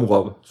on ju väga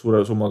mugav suure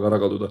summaga ära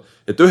kaduda.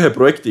 Et ühe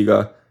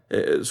projektiga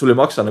sul ei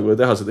maksa nagu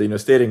teha seda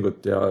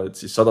investeeringut ja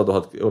siis 100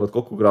 000 eurot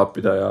kokku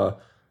kraapida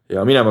ja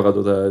minema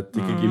kaduda, et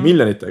ikkagi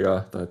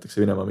miljonitega tahetakse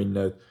minema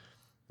minna.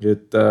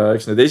 Et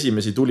eks need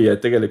esimesi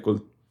tulijaid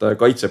tegelikult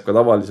kaitseb ka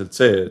tavaliselt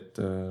see, et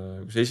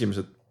kui see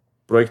esimesed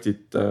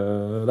projektid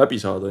läbi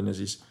saada on ja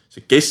siis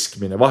see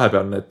keskmine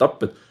vahepealne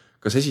etapp, et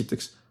kas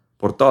esiteks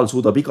portaal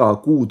suudab iga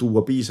kuu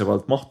tuua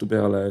piisavalt mahtu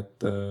peale, et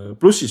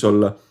plussis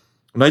olla.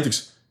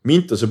 Näiteks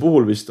Mintase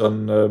puhul vist on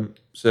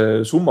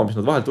see summa, mis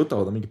nad vahelt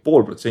võtavad, on mingi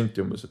 0,5%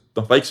 umbes, et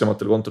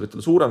väiksematele kontoritele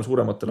suurem,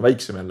 suurematele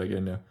väiksem jällegi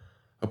on ja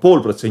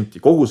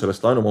 0,5% kogu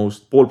sellest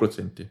laenumahust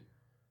 0,5%.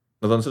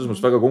 Nad on selles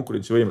mõttes väga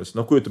konkurentsivõimelised.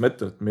 Kujutame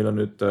ette, et meil on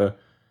nüüd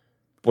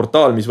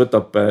portaal, mis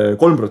võtab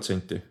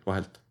 3%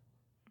 vahelt.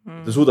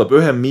 Ta suudab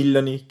 1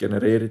 miljoni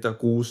genereerida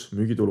kuus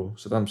müügitulu.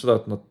 See tähendab seda,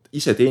 et nad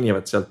ise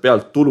teenivad sealt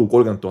pealt tulu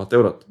 30 000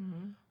 eurot.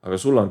 Aga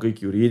sul on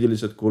kõik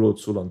juriidilised kulud,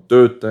 sul on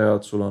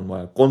töötajad, sul on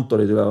vaja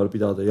kontorid üleval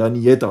pidada ja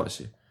nii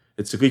edasi.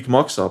 Et see kõik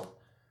maksab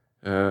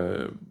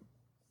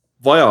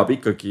vajab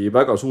ikkagi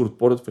väga suurt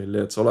portfelli,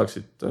 et sa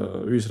oleksid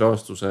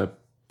ühisrahastuse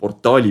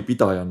portaali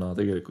pidajana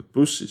tegelikult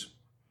plussis.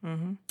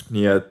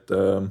 Nii et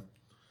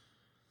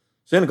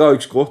see on ka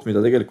üks koht, mida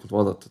tegelikult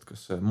vaadata, et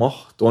kas see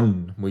maht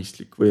on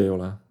mõistlik või ei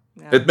ole.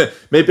 Ja. Et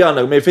me ei pea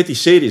me ei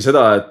fetišeeri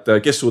seda, et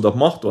kes suudab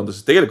mahtu anda,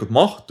 sest tegelikult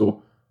mahtu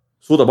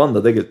suudab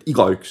anda tegelikult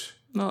igaüks.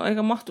 No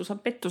ega mahtu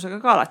saab pettusega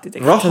ka alati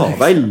raha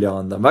välja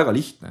anda on väga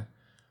lihtne.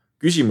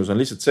 Küsimus on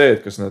lihtsalt see,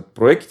 et kas need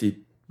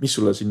projektid, mis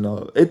sulle sinna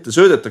ette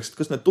söödetakse,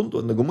 kas need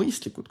tunduvad nagu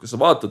mõistlikud, kas sa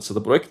vaatad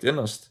seda projekti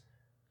ennast,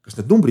 kas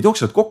need numbrid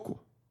jooksevad kokku.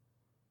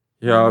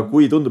 Ja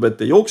kui tundub,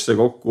 et ei jookse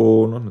kokku,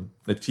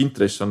 näiteks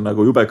intress on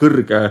nagu jube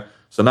kõrge,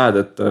 sa näed,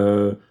 et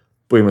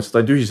põhimõtteliselt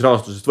ainult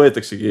ühisrahastusest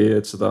võetaksegi,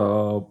 et seda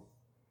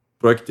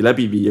projekti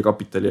läbi viia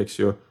kapitali, eks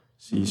ju,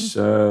 siis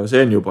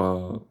see on juba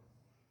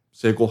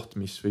see koht,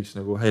 mis võiks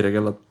nagu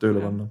häirekellad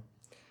tööle panna.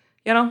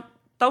 Ja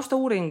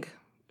taustauuring,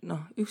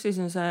 üks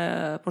asi on see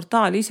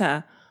portaal ise,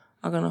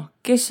 aga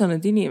kes on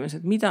need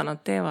inimesed, mida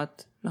nad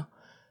teevad?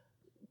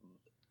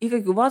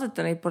 Ikkagi kui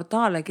vaadata neid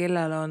portaale,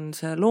 kellel on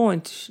see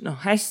launch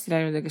hästi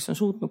läinud ja kes on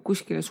suutnud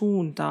kuskile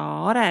suunda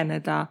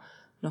areneda,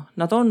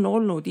 nad on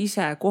olnud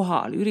ise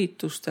kohal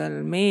üritustel,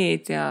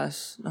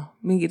 meedias,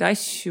 mingeid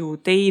asju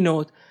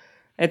teinud,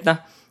 et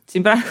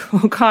siin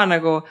praegu ka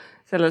nagu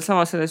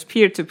selles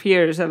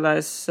peer-to-peer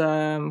selles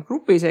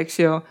grupis, eks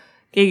ju,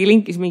 keegi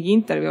linkis mingi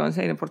intervjuu, on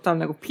selline portaal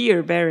nagu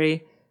Peerberry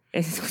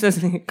ja siis kuidas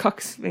on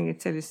kaks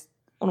mingit sellist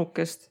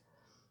onukest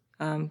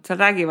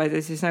seal räägivad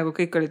ja siis nagu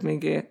kõik olid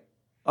mingi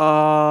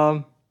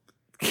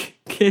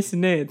kes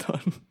need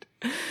on?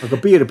 Aga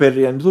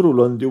Peerberry on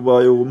turul olnud juba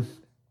ju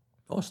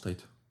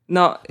aastaid.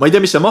 Ma ei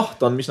tea, mis see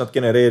maht on, mis nad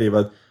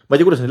genereerivad. Ma ei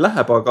tea, kuidas neil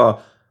läheb, aga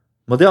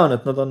ma tean,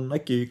 et nad on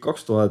äkki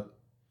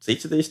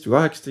 2017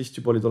 või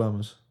 2018 juba olid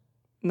olemas.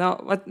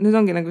 Nüüd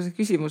ongi nagu see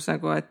küsimus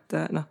nagu, et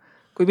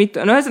kui mitu,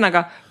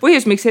 ühesõnaga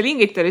põhjus, miks see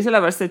lingiti oli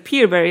sellepärast, et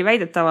Peerberry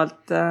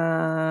väidetavalt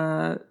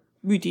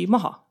müüdi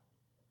maha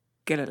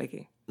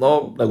kellelegi.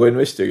 Nagu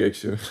investigi,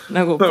 eks ju.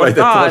 Nagu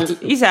portaal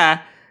ise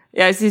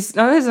ja siis,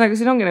 ühesõnaga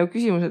siin ongi nagu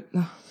küsimus, et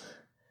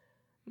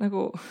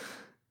nagu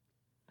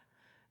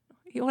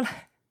ei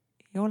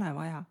ole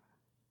vaja.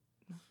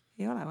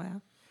 Ei ole vaja.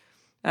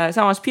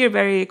 Samas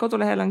Peerberry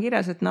kodulehel on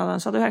kirjas, et nad on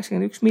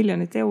 191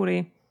 miljonit euri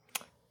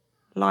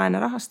laene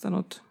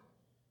rahastanud.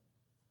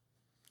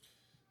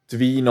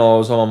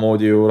 Tvino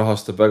samamoodi ju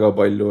rahastab väga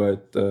palju,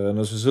 et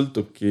see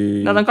sõltubki...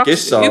 Nad on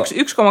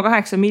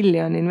 1,8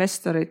 miljon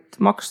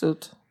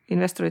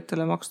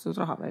investoritele makstud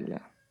raha välja.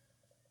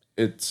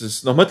 Et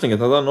siis, ma ütlengi,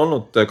 et nad on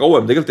olnud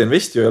kauem, tegelikult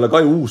Investio ei ole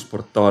ka ju uus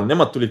portaal,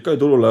 nemad tulid ka ju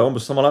turule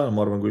umbes samal ajal,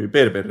 ma arvan, kui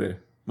Peerberry.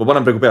 Ma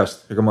panen praegu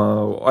peast, ega ma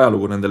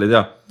ajalugu nendele ei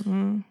tea.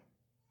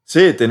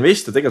 See, et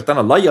Investio tegelikult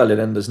täna laiali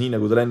lendas, nii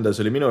nagu ta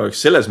lendas, oli minu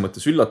jaoks selles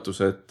mõttes üllatus,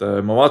 et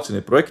ma vaatasin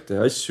neid projekte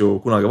ja asju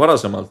kunagi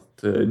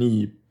varasemalt nii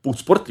puht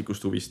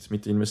sportlikust huvist,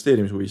 mitte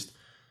investeerimishuvist,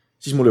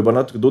 siis mul juba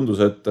natuke tundus,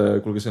 et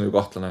kuulge, see on ju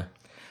kahtlane.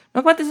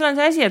 Vaata, seal on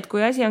see asi, et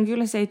kui asi ongi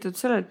üles ehitatud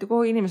selle, et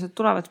kogu inimesed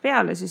tulevad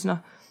peale, siis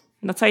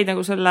nad said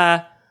nagu selle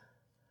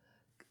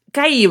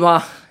käima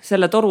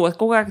selle toru, et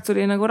kogu aeg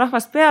tuli nagu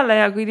rahvast peale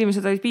ja kui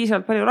inimesed olid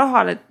piisavalt palju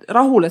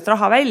rahul, et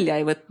raha välja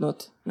ei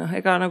võtnud,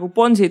 ega nagu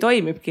Bonsi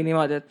toimibki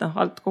niimoodi, et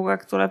alt kogu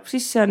aeg tuleb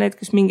sisse ja need,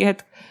 kes mingi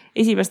hetk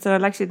esimestele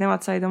läksid,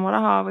 nemad said oma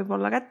raha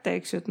võib-olla kätte,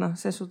 eks ju, et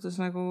ses suhtes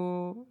nagu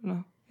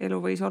elu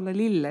võis olla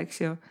lill,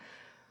 eks ju.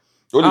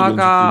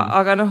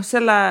 Aga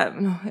selle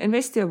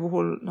Investio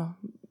puhul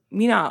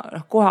mina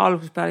kohe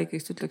alguses peale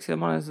ikkagi ütleks, ja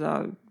ma olen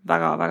seda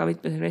väga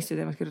mitmes Investio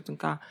teemas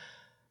kirjutanud ka,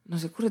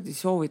 see kuradi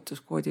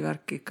soovituskoodi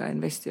värk ikka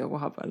Investio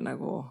koha peal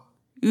nagu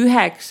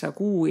 9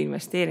 kuu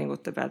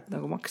investeeringute pealt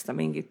nagu maksta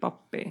mingit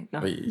pappi.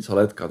 Oi, sa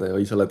oled kade.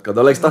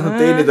 Oleks tahtnud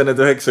teenida need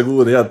 9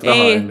 kuud head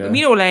raha. Ei,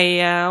 minul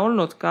ei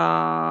olnud ka,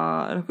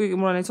 kuigi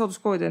mul on neid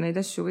sooduskoodi ja neid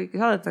asju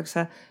kõiki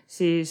saadetakse,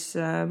 siis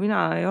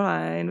mina ei ole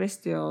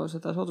Investio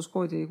seda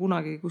sooduskoodi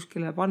kunagi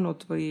kuskile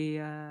pannud või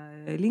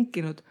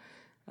linkinud,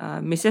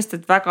 mis sest,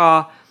 et väga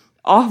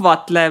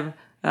ahvatlev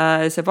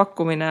see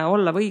pakkumine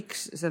olla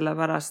võiks,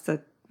 sellepärast,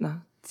 et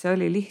see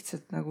oli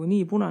lihtsalt nagu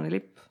nii punane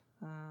lipp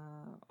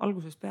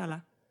algusest peale.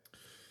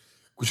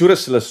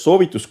 Kusjuures selles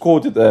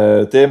soovituskoodide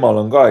teemal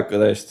on ka ikka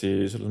täiesti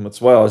selles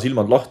mõttes vaja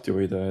silmad lahti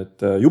hoida,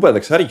 et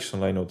jubedaks äriks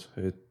on läinud,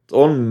 et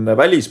on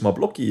välismaa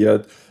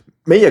blogijad.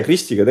 Meie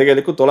Kristiga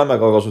tegelikult oleme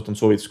ka kasutanud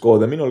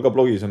soovituskoode, minul ka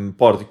blogis on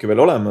paar tükki veel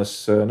olemas,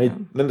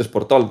 nendes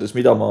portaalides,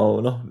 mida ma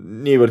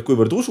niivõrd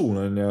kuivõrd usun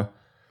on ja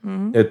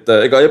et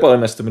ega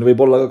ebaõnnestumine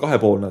võib olla ka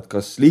kahepoolne, et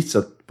kas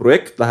lihtsalt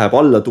projekt läheb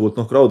alla tuult,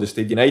 crowd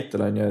estate'i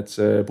näitel on ja et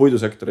see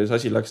puidusektoris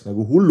asi läks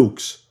nagu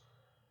hulluks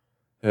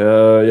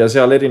ja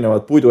seal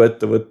erinevad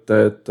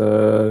puiduettevõtted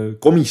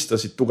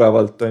komistasid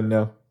tugevalt on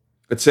ja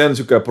et see on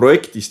niisugune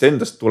projektist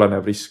endast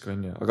tulenev risk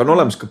on ja, aga on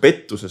olemas ka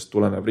pettusest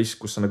tulenev risk,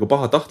 kus sa nagu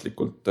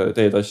pahatahtlikult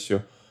teed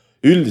asju.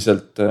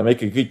 Üldiselt me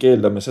ikkagi kõik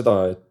eeldame seda,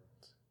 et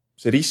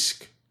see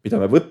risk, mida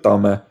me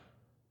võtame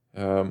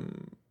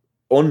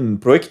on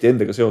projekti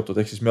endaga seotud,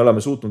 ehk siis me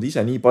oleme suutnud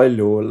ise nii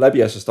palju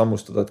läbi asjast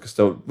ammustada, et kas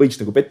ta võiks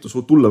nagu pettus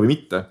tulla või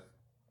mitte.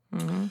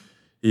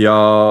 ja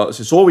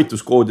see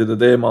soovituskoodide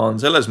teema on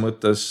selles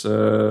mõttes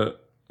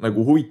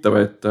nagu huvitav,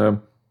 et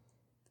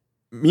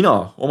mina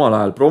omal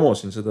ajal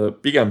promosin seda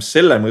pigem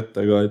selle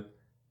mõttega, et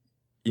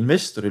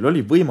investoril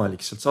oli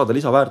võimalik sealt saada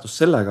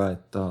lisaväärtust sellega,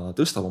 et ta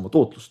tõstab oma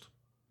tootlust.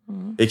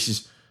 Ehk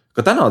siis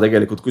ka täna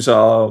tegelikult, kui sa,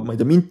 ma ei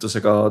tea,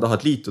 Mintusega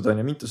tahad liituda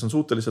ja Mintus on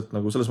suhteliselt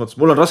nagu selles mõttes,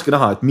 mul on raske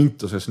näha, et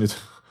Mintuses nüüd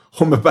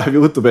homme päev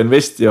juhtub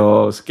Investio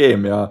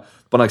skeem ja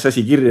paneks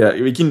asi kirja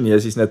või kinni ja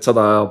siis need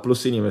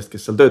 100+ inimest,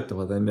 kes seal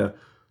töötavad,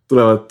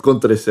 tulevad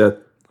kontorisse,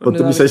 et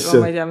oota, mis asja.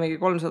 Ma ei tea, mingi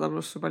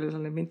 300+, palju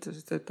seal neid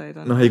Mintuses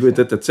töötajaid on. Ei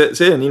kujuta ette, et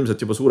see on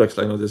ilmselt juba suureks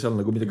läinud ja seal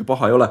nagu midagi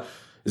paha ei ole.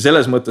 Ja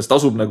selles mõttes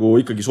tasub nagu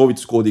ikkagi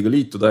soovituskoodiga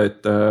liituda,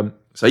 et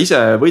sa ise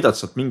võidad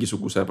sealt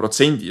mingisuguse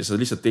protsendi ja sa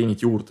lihtsalt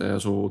teenid juurde ja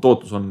su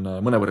tootlus on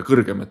mõnevõrra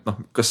kõrgem, et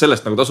kas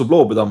sellest nagu tasub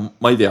loobuda,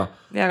 ma ei tea.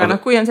 Ja aga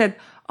kui on see, et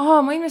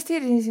ma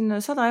investeerisin sinna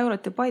 100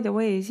 eurot ja by the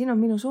way, siin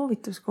on minu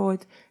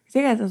soovituskood,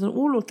 tegelikult on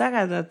hullult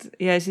ägedad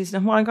ja siis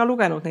ma olen ka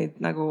lugenud neid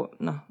nagu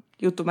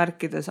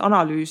jutumärkides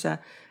analüüse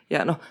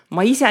ja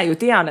ma ise ju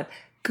tean,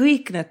 et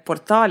kõik need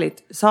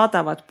portaalid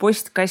saadavad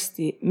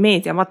postkasti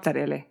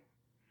meediamaterjali.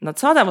 Nad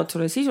saadavad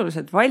sulle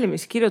sisuliselt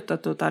valmis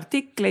kirjutatud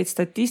artikleid,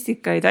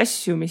 statistikaid,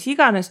 asju, mis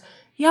iganes.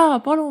 Ja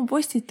palun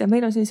postita,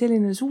 meil on siin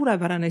selline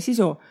suurepärane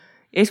sisu.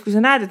 Ja siis kui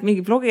sa näed, et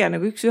mingi blogija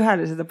nagu üks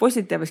ühele seda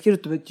postita ja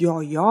kirjutab, et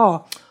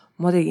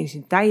ma tegin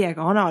siin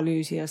täiega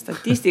analüüsi ja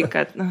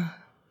statistika, et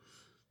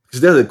Kas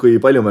sa tead, et kui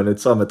palju me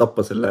nüüd saame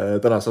tappa selle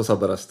tänase osa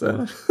pärast?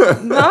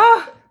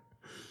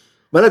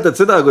 Mäletad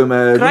seda, kui me...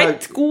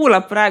 Kratt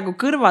kuulab praegu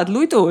kõrvad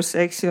ludus,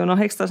 eks ju,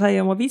 eks ta sai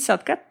oma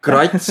vitsad kätte.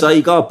 Kratt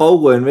sai ka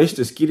Paugo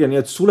Investios kirja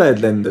nii, et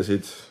suled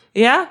lendasid.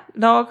 Jah,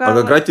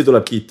 aga Kratti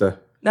tuleb kiita.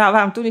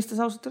 Vähemalt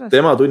tunnistas ausalt üles.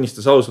 Tema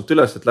tunnistas ausalt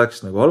üles, et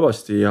läks nagu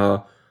halvasti ja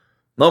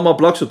ma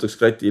plaksutaks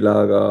Kratile,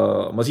 aga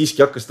ma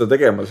siiski hakkas seda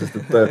tegema, sest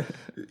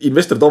et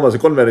investor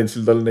Toomase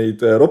konverentsil tal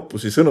neid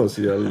roppusi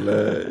sõnusi ja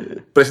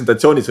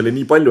presentatsioonis oli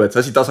nii palju, et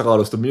see asi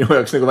tasakaalustub minu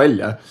jaoks nagu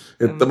välja.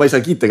 Et ma ei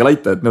saa kiita ega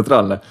laita, et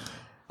neutraalne.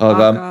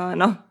 Aga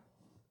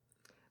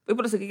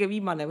võib-olla see kõige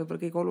viimane,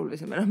 võib-olla kõige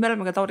olulisem. Me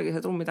oleme ka Tauriga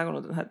see trummi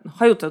taganud, et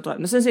hajutada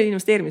tuleb. See on see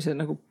investeerimise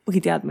nagu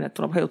põhiteadmine, et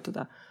tuleb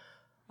hajutada.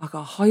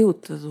 Aga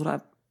hajutada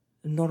tuleb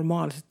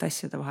normaalsete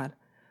asjade vahel.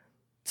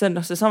 See on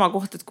see sama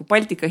koht, et kui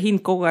Baltika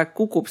hind kogu aeg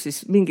kukub,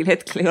 siis mingil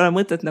hetkel ei ole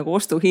mõtet nagu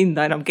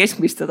ostuhinda enam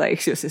keskmistada,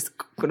 eks ju, sest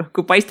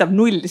kui paistab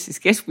 0,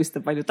 siis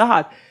keskmistab palju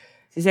tahad.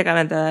 Siis ega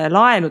nende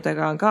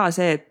laenudega on ka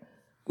see, et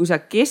kui sa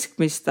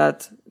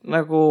keskmistad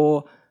nagu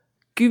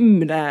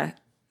 10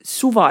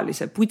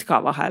 suvalise putka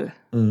vahel,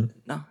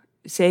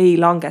 see ei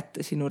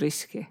langeta sinu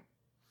riski.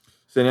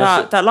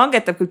 Ta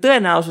langetab küll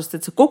tõenäosust,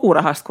 et sa kogu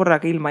rahast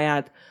korraga ilma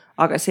jääd,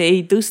 aga see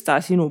ei tõsta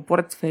sinu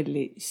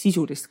portfelli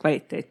sisulist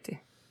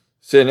kvaliteeti.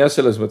 See on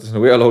selles mõttes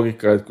nagu hea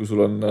loogika, et kui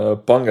sul on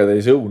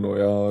pangetäis õunu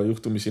ja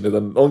juhtumisi need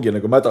ongi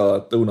nagu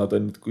mädad õunad,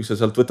 kui sa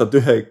sealt võtad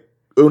ühe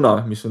õuna,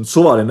 mis on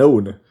suvaline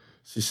õun,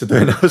 siis see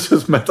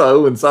tõenäosus mäda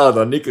õun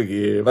saada on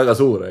ikkagi väga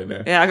suur.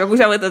 Ja, aga kui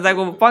sa võtad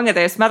nagu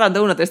pangetäiest mädad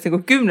õunadest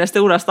nagu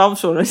 10 õunast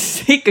ampsuna,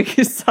 siis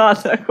ikkagi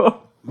saad nagu...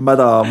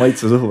 Mäda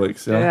maitse suhu,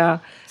 eks.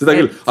 Seda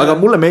küll. Aga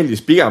mulle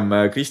meeldis pigem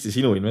Kristi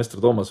sinu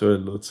investor Toomas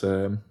öeldud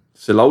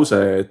see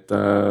lause, et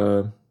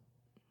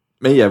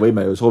meie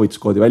võime ju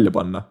soovituskoodi välja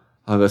panna,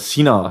 aga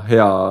sina,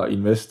 hea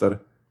investor,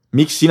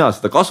 miks sina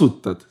seda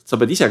kasutad? Sa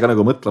pead ise ka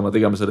nagu mõtlema,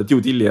 tegema selle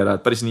due dili ära,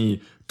 et päris nii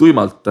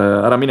tuimalt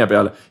ära mine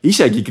peale.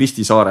 Isegi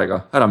Kristi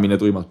Saarega ära mine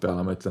tuimalt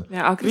peale, ma ütlen.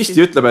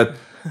 Kristi ütleb,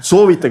 et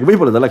soovitage,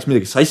 võib-olla ta läks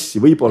midagi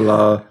sassi, võib-olla,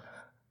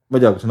 ma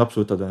ei tea, kas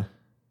napsu võtad või?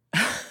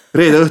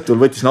 Reede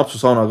õhtul võttis napsu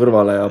sauna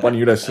kõrvale ja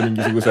pani üles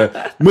mingisuguse,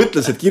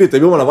 mõtles, et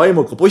kirjutab jumala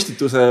vaimuka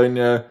postituse,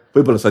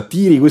 võib-olla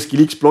satiiri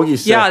kuskil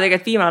X-blogis. Ja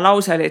tegelikult viimane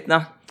lause oli, et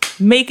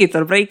make it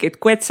or break it,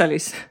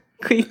 Quetsalis,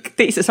 kõik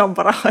teise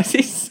samba raha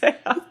sisse.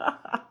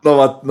 No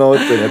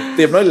mõtlen, et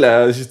teeb nalja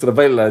ja siis tuleb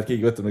välja, et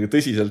keegi võtab nagu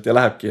tõsiselt ja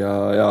lähebki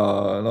ja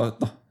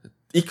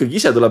ikkagi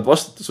ise tuleb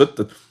vastutus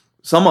võtta.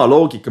 Sama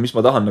loogika, mis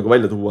ma tahan nagu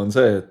välja tuua, on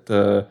see, et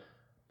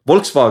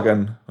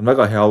Volkswagen on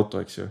väga hea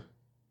auto, eks ju.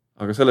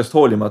 Aga sellest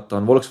hoolimata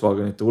on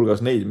Volkswagenite hulgas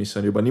neid, mis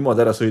on juba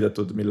niimoodi ära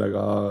sõidetud,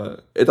 millega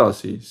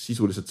edasi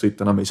sisuliselt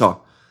sõita enam ei saa.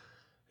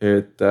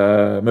 Et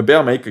me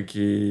peame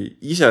ikkagi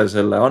ise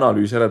selle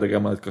analüüsi ära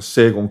tegema, et kas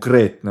see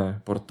konkreetne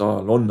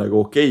portaal on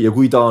nagu okei ja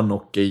kui ta on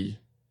okei,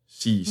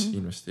 siis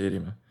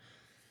investeerime.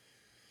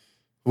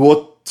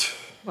 Vot.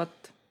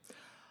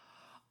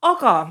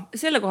 Aga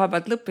selle koha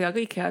pealt lõpp ja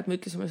kõik hea, et me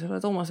ütlesime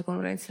selle Toomase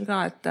konverentsil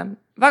ka, et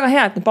väga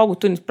hea, et need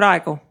paugud tunnid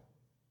praegu.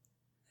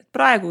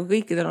 Praegu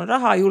kõikidel on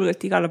raha,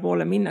 julgelt igale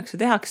poole minnakse,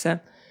 tehakse,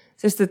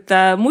 sest et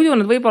muidu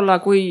nad võib-olla,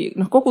 kui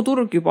kogu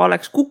turg juba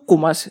oleks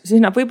kukkumas,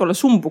 siis nad võib-olla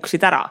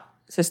sumbuksid ära,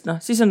 sest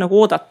siis on nagu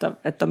oodatav,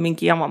 et on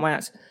mingi jama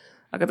majas.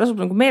 Aga tasub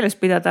nagu meeles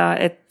pidada,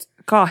 et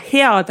ka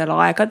headel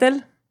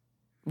aegadel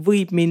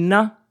võib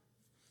minna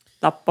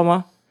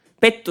tappama.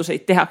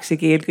 Pettuseid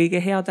tehaksegi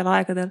eelkõige headel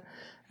aegadel.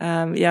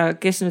 Ja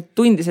kes nüüd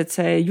tundis, et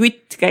see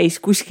jutt käis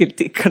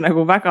kuskilt ikka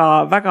nagu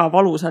väga, väga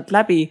valusalt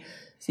läbi,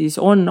 siis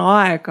on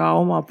aega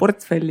oma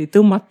portfelli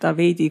tõmmata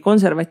veidi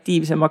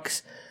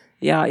konservatiivsemaks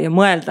ja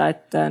mõelda,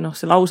 et noh,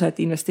 see lause, et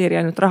investeeri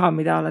ainult raha,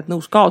 mida oled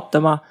nõus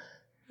kaotama,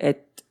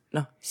 et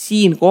noh,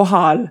 siin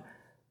kohal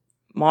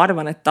ma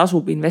arvan, et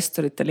tasub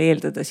investoritel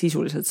eeldada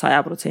sisuliselt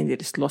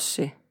 100%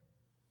 lossi.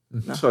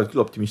 No. Sa oled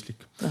küll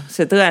optimistlik. No,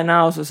 see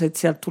tõenäosus, et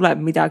sealt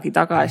tuleb midagi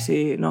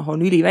tagasi, noh,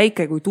 on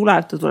üliväike, kui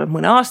tuleb, ta tuleb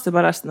mõne aasta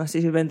pärast, noh,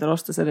 siis võib endale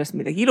osta sellest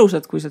midagi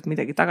ilusat, kui sealt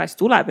midagi tagasi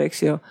tuleb, eks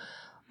ju.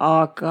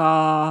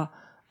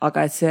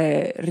 Aga et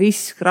see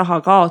risk raha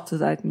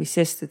kaotada, et mis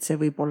sest, et see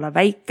võib olla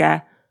väike,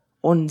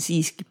 on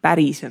siiski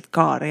päriselt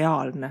ka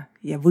reaalne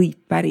ja võib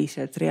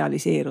päriselt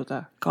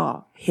realiseeruda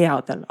ka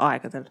headel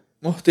aegadel.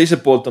 Noh, teiselt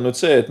poolt on nüüd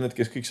see, et need,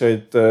 kes kõik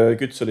said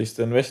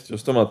Kütseliste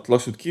Investiost omad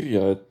laksud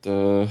kirja, et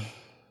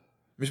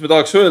mis me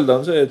tahaks öelda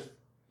on see,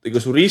 et ega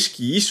su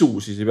riski isu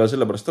siis ei pea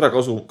selle pärast ära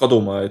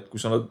kaduma, et kui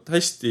sa oled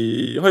hästi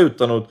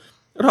hajutanud,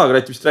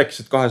 Rahakrätt vist rääkis,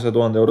 et 200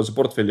 000 eurose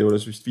portfelli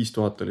juures vist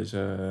 5000 oli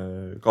see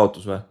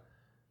kaotus või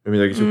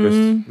midagi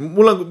sihukest.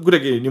 Mul on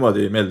kuidagi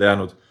niimoodi meelde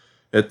jäänud,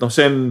 et noh,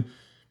 see on,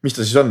 mis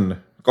ta siis on,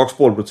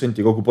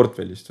 2,5% kogu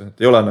portfellist,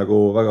 et ei ole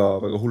nagu väga,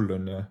 väga hull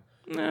on ja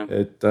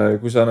et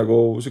kui sa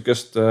nagu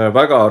sükest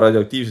väga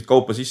radioaktiivset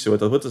kaupa sisse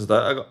võtta seda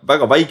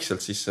väga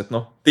väikselt sisse, et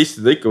noh,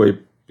 testida ikka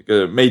võib,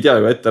 me ei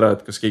tea ju ette ära,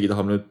 et kas keegi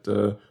tahab nüüd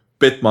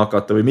petma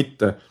hakata või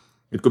mitte.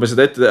 Et kui me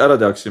seda ette ära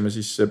teaksime,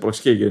 siis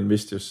poleks keegi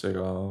Investiosse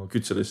ega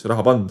Kütselisse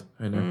raha pand.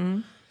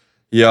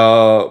 Ja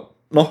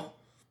noh,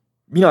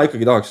 mina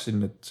ikkagi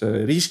tahaksin, et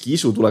see riski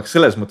isu tuleks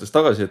selles mõttes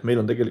tagasi, et meil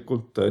on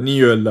tegelikult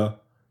nii-öelda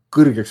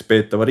kõrgeks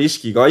peetava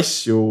riskiga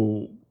asju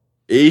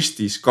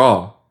Eestis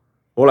ka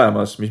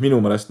olemas, mis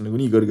minu meelest nagu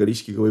nii kõrge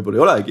riskiga võib-olla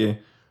ei olegi,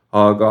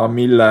 aga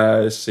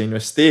millesse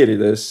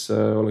investeerides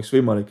oleks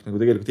võimalik nagu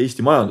tegelikult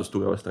Eesti majandust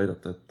tugevasti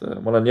aidata. Et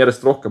ma olen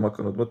järjest rohkem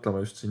hakanud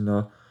mõtlema just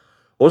sinna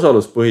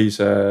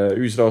osaluspõhise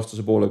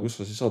ühisrahastuse poole, kus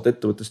sa siis saad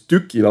ettevõttest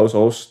tüki lausa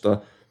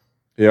osta.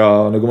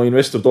 Ja nagu ma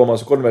investor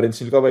Toomase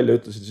konverentsil ka välja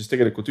ütlesin, siis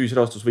tegelikult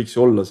ühisrahastus võiks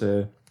ju olla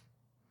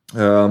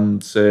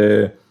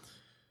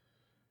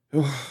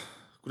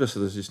kuidas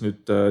seda siis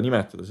nüüd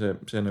nimetada,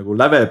 see nagu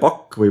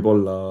lävepakk võib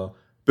olla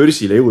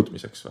börsile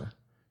jõudmiseks või?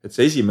 Et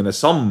see esimene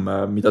samm,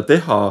 mida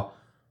teha,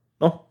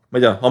 noh, ma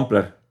ei tea,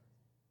 Ampler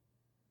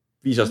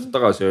 5 aastat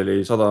tagasi oli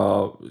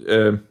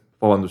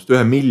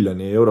 1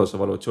 miljoni eurose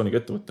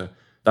valuatsiooniga ettevõtte.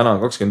 Täna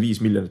on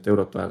 25 miljonit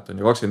eurot väärt ja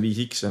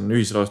 25x on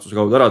ühisrahastuse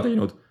kaudu ära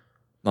teinud,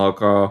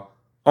 aga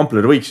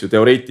Ampler võiks ju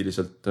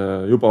teoreetiliselt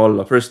juba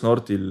olla First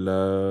Northil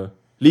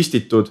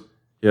listitud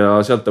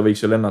ja sealt ta võiks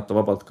ju lennata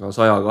vabalt ka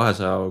 100,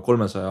 200,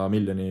 300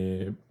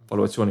 miljoni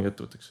valuatsiooniga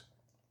ettevõtteks.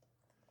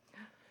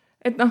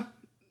 Et noh,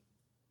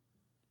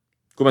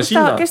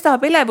 kes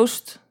tahab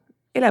elevust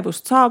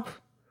saab,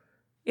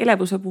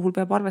 elevuse puhul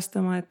peab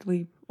arvestama, et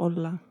võib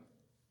olla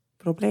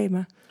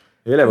probleeme.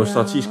 Elevust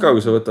saad siis ka,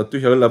 kui sa võtad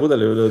tühja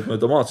õllepudeli ja lööd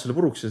mööda maad selle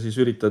puruks ja siis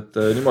üritad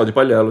niimoodi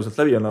paljajaluselt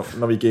läbi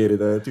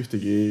navigeerida, et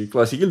ühtegi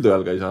klaasi kildu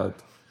jalga ei saa.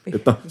 Et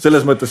noh,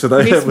 selles mõttes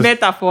seda elevust... Mis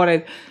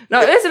metafoorid?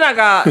 No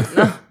ühesõnaga,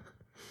 noh,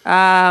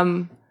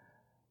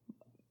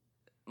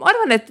 ma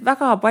arvan, et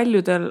väga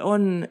paljudel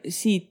on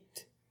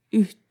siit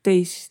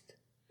üht-teist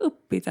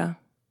õppida.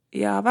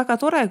 Ja väga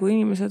tore, kui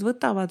inimesed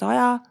võtavad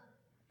aja,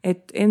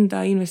 et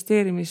enda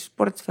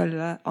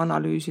investeerimisportfelle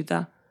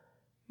analüüsida.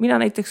 Mina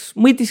näiteks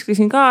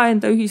mõtisklesin ka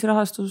enda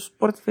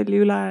ühisrahastusportfelli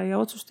üle ja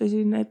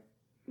otsustasin, et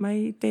ma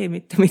ei tee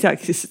mitte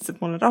midagi, sest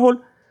et ma olen rahul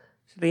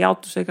selle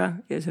jaotusega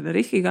ja selle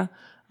riskiga.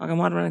 Aga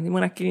ma arvan, et nii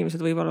mõnedki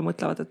inimesed võib-olla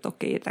mõtlevad, et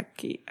okei, et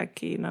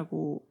äkki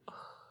nagu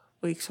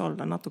võiks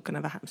olla natukene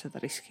vähem seda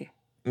riski.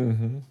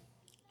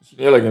 Siin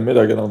ei olegi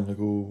midagi enam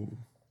nagu...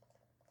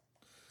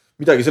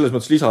 midagi selles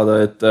mõttes lisada,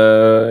 et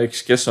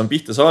eks kes on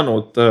pihta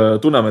saanud,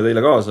 tunneme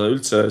teile kaasa,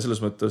 üldse selles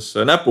mõttes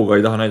näpuga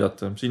ei taha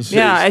näidata.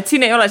 Et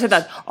siin ei ole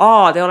seda, et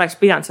te oleks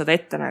pidanud seda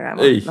ette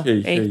nägema.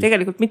 Ei,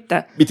 tegelikult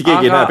mitte. Mitte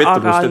keegi ei näe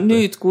petturust ette.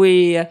 Nüüd,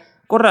 kui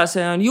korra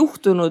see on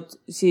juhtunud,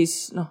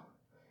 siis noh,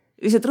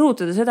 lihtsalt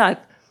rõhutada seda,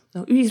 et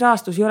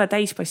ühisrahastus ei ole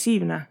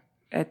täispassiivne,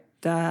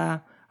 et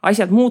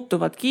asjad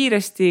muutuvad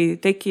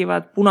kiiresti,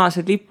 tekivad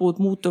punased lipud,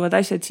 muutuvad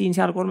asjad siin,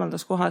 seal,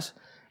 kolmandas kohas.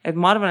 Et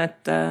ma arvan,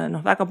 et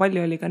väga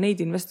palju oli ka neid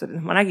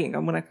investorid, ma nägin ka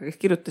mõned, kes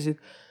kirjutasid,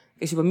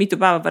 kes juba mitu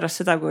päeva pärast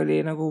seda, kui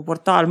oli nagu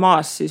portaal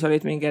maas, siis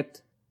olid mingi, et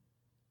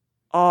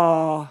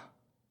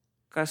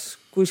kas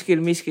kuskil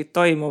miskit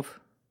toimub.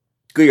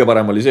 Kõige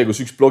parem oli see, kus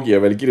üks blogija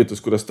veel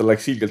kirjutas, kuidas tal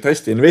läks ilgelt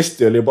hästi,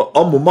 Investi oli juba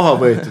ammu maha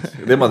võetud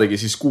ja tema tegi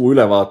siis kuu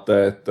ülevaate,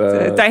 et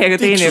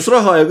tiksus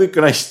raha ja kõik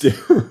on hästi.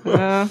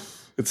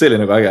 Et see oli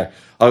nagu äge.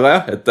 Aga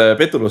jah, et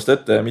petturlust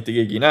ette mitte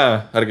keegi ei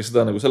näe, ärge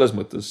seda nagu selles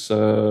mõttes...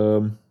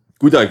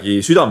 kuidagi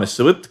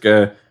südamesse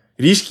võtke,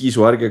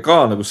 riskiisu ärge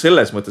ka nagu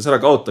selles mõttes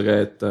ära kaotage,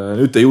 et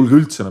nüüd te ei julge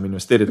üldse enam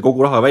investeerida kogu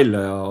raha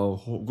välja ja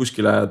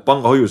kuskile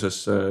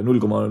pangahoiuses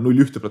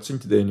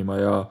 0,01% teenima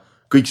ja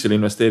kõik selle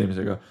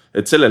investeerimisega.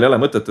 Et sellel ei ole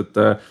mõtet, et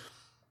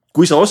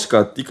kui sa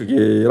oskad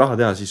ikkagi raha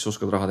teha, siis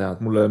oskad raha teha.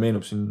 Et mulle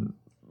meenub siin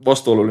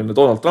vastuoluline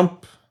Donald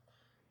Trump,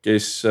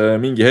 kes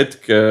mingi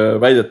hetk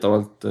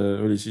väidetavalt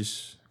oli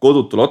siis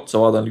kodutul otsa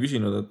vaadanud ja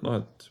küsinud, et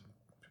noh, et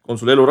on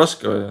sul elu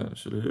raske ja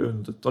siis oli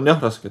öelnud, et on jah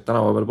raske, et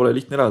tänava peal pole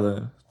lihtne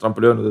elada. Trump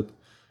oli öelnud, et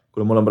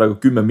kuule, mul on praegu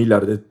 10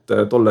 miljardit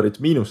dollarit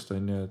miinust,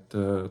 on ju,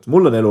 et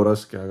mul on elu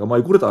raske, aga ma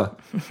ei kurda.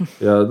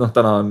 Ja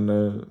täna on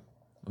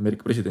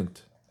Ameerika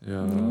president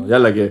ja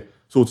jällegi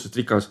suhteliselt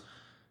rikas.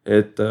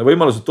 Et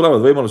võimalused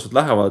tulevad, võimalused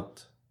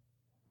lähevad,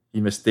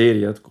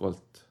 investeeri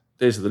jätkuvalt,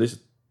 tee seda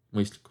lihtsalt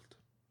mõistlikult.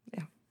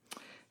 Ja.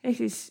 Ehk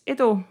siis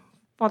edu,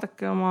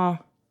 vaadake oma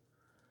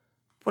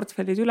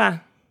portfellid üle,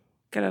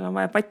 kellel on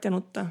vaja patja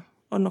nutta,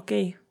 on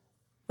okei,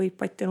 võib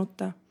patja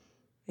nutta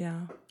ja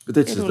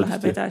edu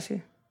läheb edasi.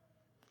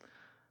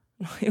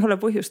 Ei ole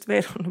põhjust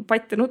veel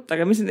patja nutta,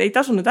 aga mis ei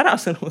tasu nüüd ära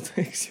sõnud,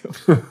 eks ju.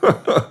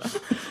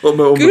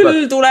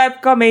 Küll tuleb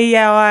ka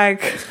meie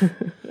aeg.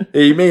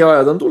 Ei, meie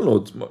ajad on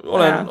tulnud.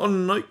 On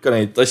ikka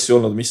neid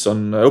asju olnud, mis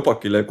on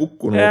õpakile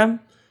kukkunud.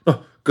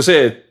 Ka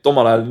see, et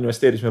omal ajal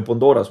investeerisime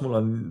Bondoras, mul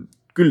on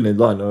küll neid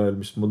laene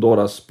veel, mis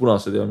Bondoras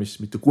punased ja mis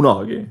mitte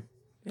kunagi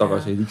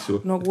tagasi ei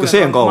tiksu. No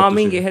kuule, ma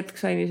mingi hetk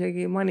sain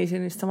isegi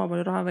manisenist sama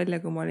palju raha välja,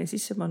 kui ma olin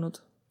sisse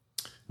pannud.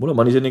 Mul on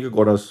maniseniga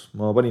korras.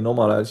 Ma panin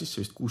omal ajal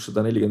sisse vist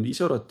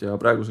 645 eurot ja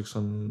praeguseks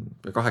on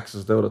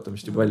 800 eurot on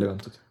vist juba välja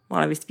kantud.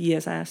 Ma olen vist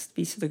 500-st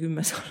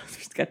 510 eurot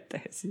vist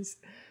kätte ja siis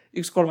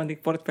 1/3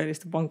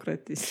 portfellist on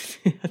pankrotis.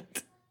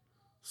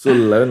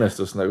 Sulle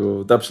õnnestus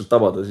nagu täpselt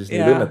tabada siis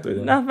neid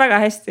õnnetuid.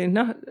 Väga hästi.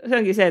 See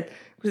ongi see, et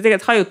kui sa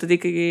tegelikult hajutad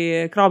ikkagi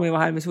kraami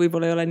vahel, mis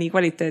võib-olla ei ole nii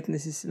kvaliteetne,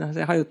 siis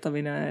see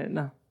hajutamine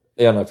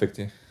ei anna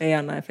efekti. Ei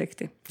anna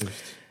efekti.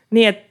 Just.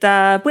 Nii et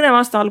põnev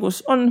aasta algus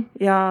on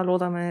ja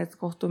loodame, et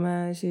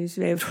kohtume siis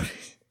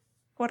veebruaris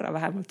korra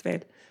vähemalt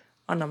veel.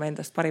 Anname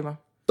endast parima.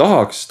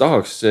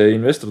 Tahaks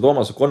investor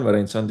Toomase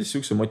konverents andis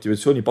siukse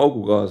motivatsiooni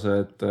paugu kaasa,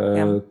 et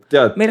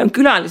tead. Meil on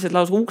külalised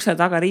lausa ukse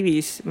taga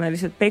rivis, me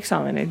lihtsalt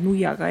peksame neid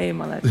nuiaga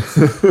eemale.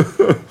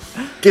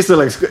 Kes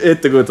oleks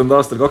ette kujutanud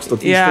aastal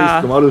 2015,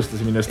 kui me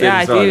alustasime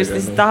investeerimisraadiga? Ja, et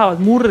inimesed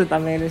tahavad murda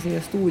meile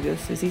siia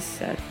stuudiosse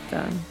sisse, et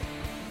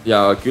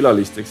ja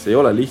külalisteks ei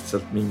ole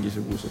lihtsalt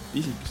mingisugused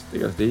isikesed,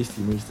 tegelikult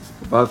Eesti mõistes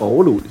väga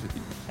olulised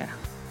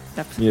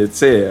inimesed. Nii et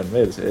see on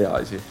veel see hea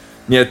asi.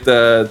 Nii et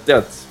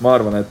tead, ma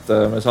arvan, et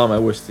me saame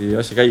uuesti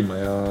asja käima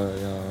ja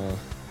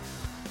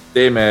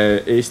teeme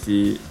Eesti,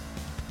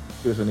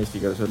 kuidas on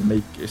eesti keeles öelda,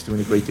 make Eesti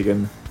money great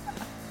again.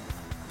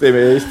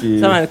 Teeme Eesti...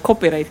 Saame need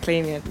copyright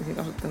claim'i, et me siin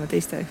kasutame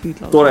teiste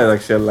hüüdlaulu.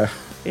 Toredaks jälle.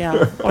 Ja,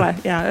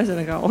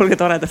 ühesõnaga,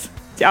 olge toredad.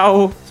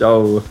 Tšau!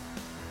 Tšau!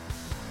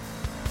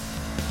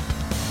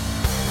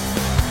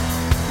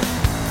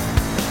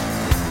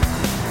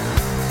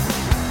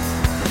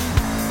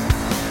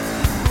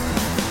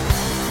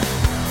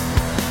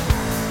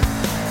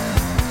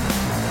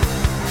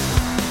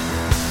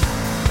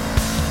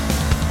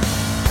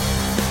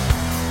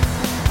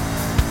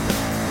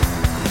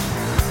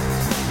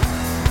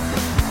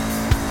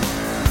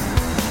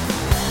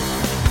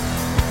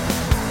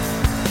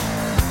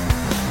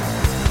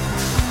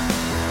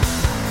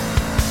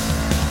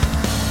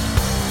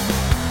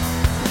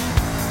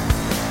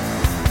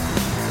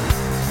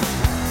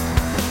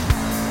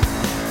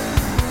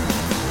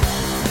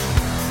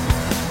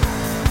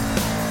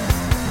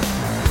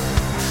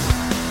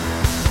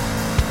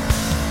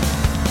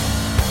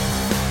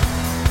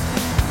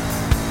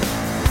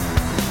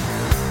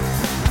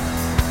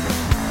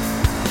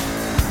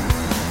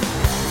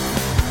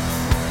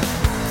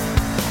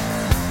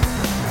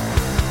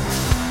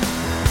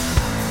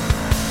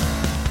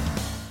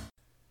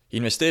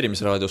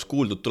 Investeerimisraadios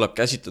kuuldud tuleb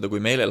käsitleda kui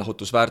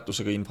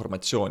meelelahutusväärtusega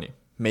informatsiooni.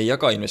 Me ei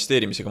jaga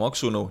investeerimisega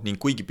maksunu ning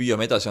kuigi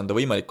püüame edasi anda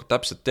võimalikult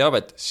täpset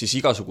teavet, siis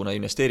igasugune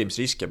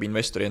investeerimisrisk jääb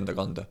investori enda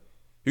kanda.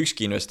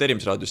 Ükski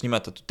investeerimisraadios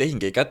nimetatud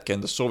tehing ei kätke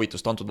endast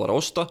soovitust antud vara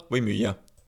osta või müüa.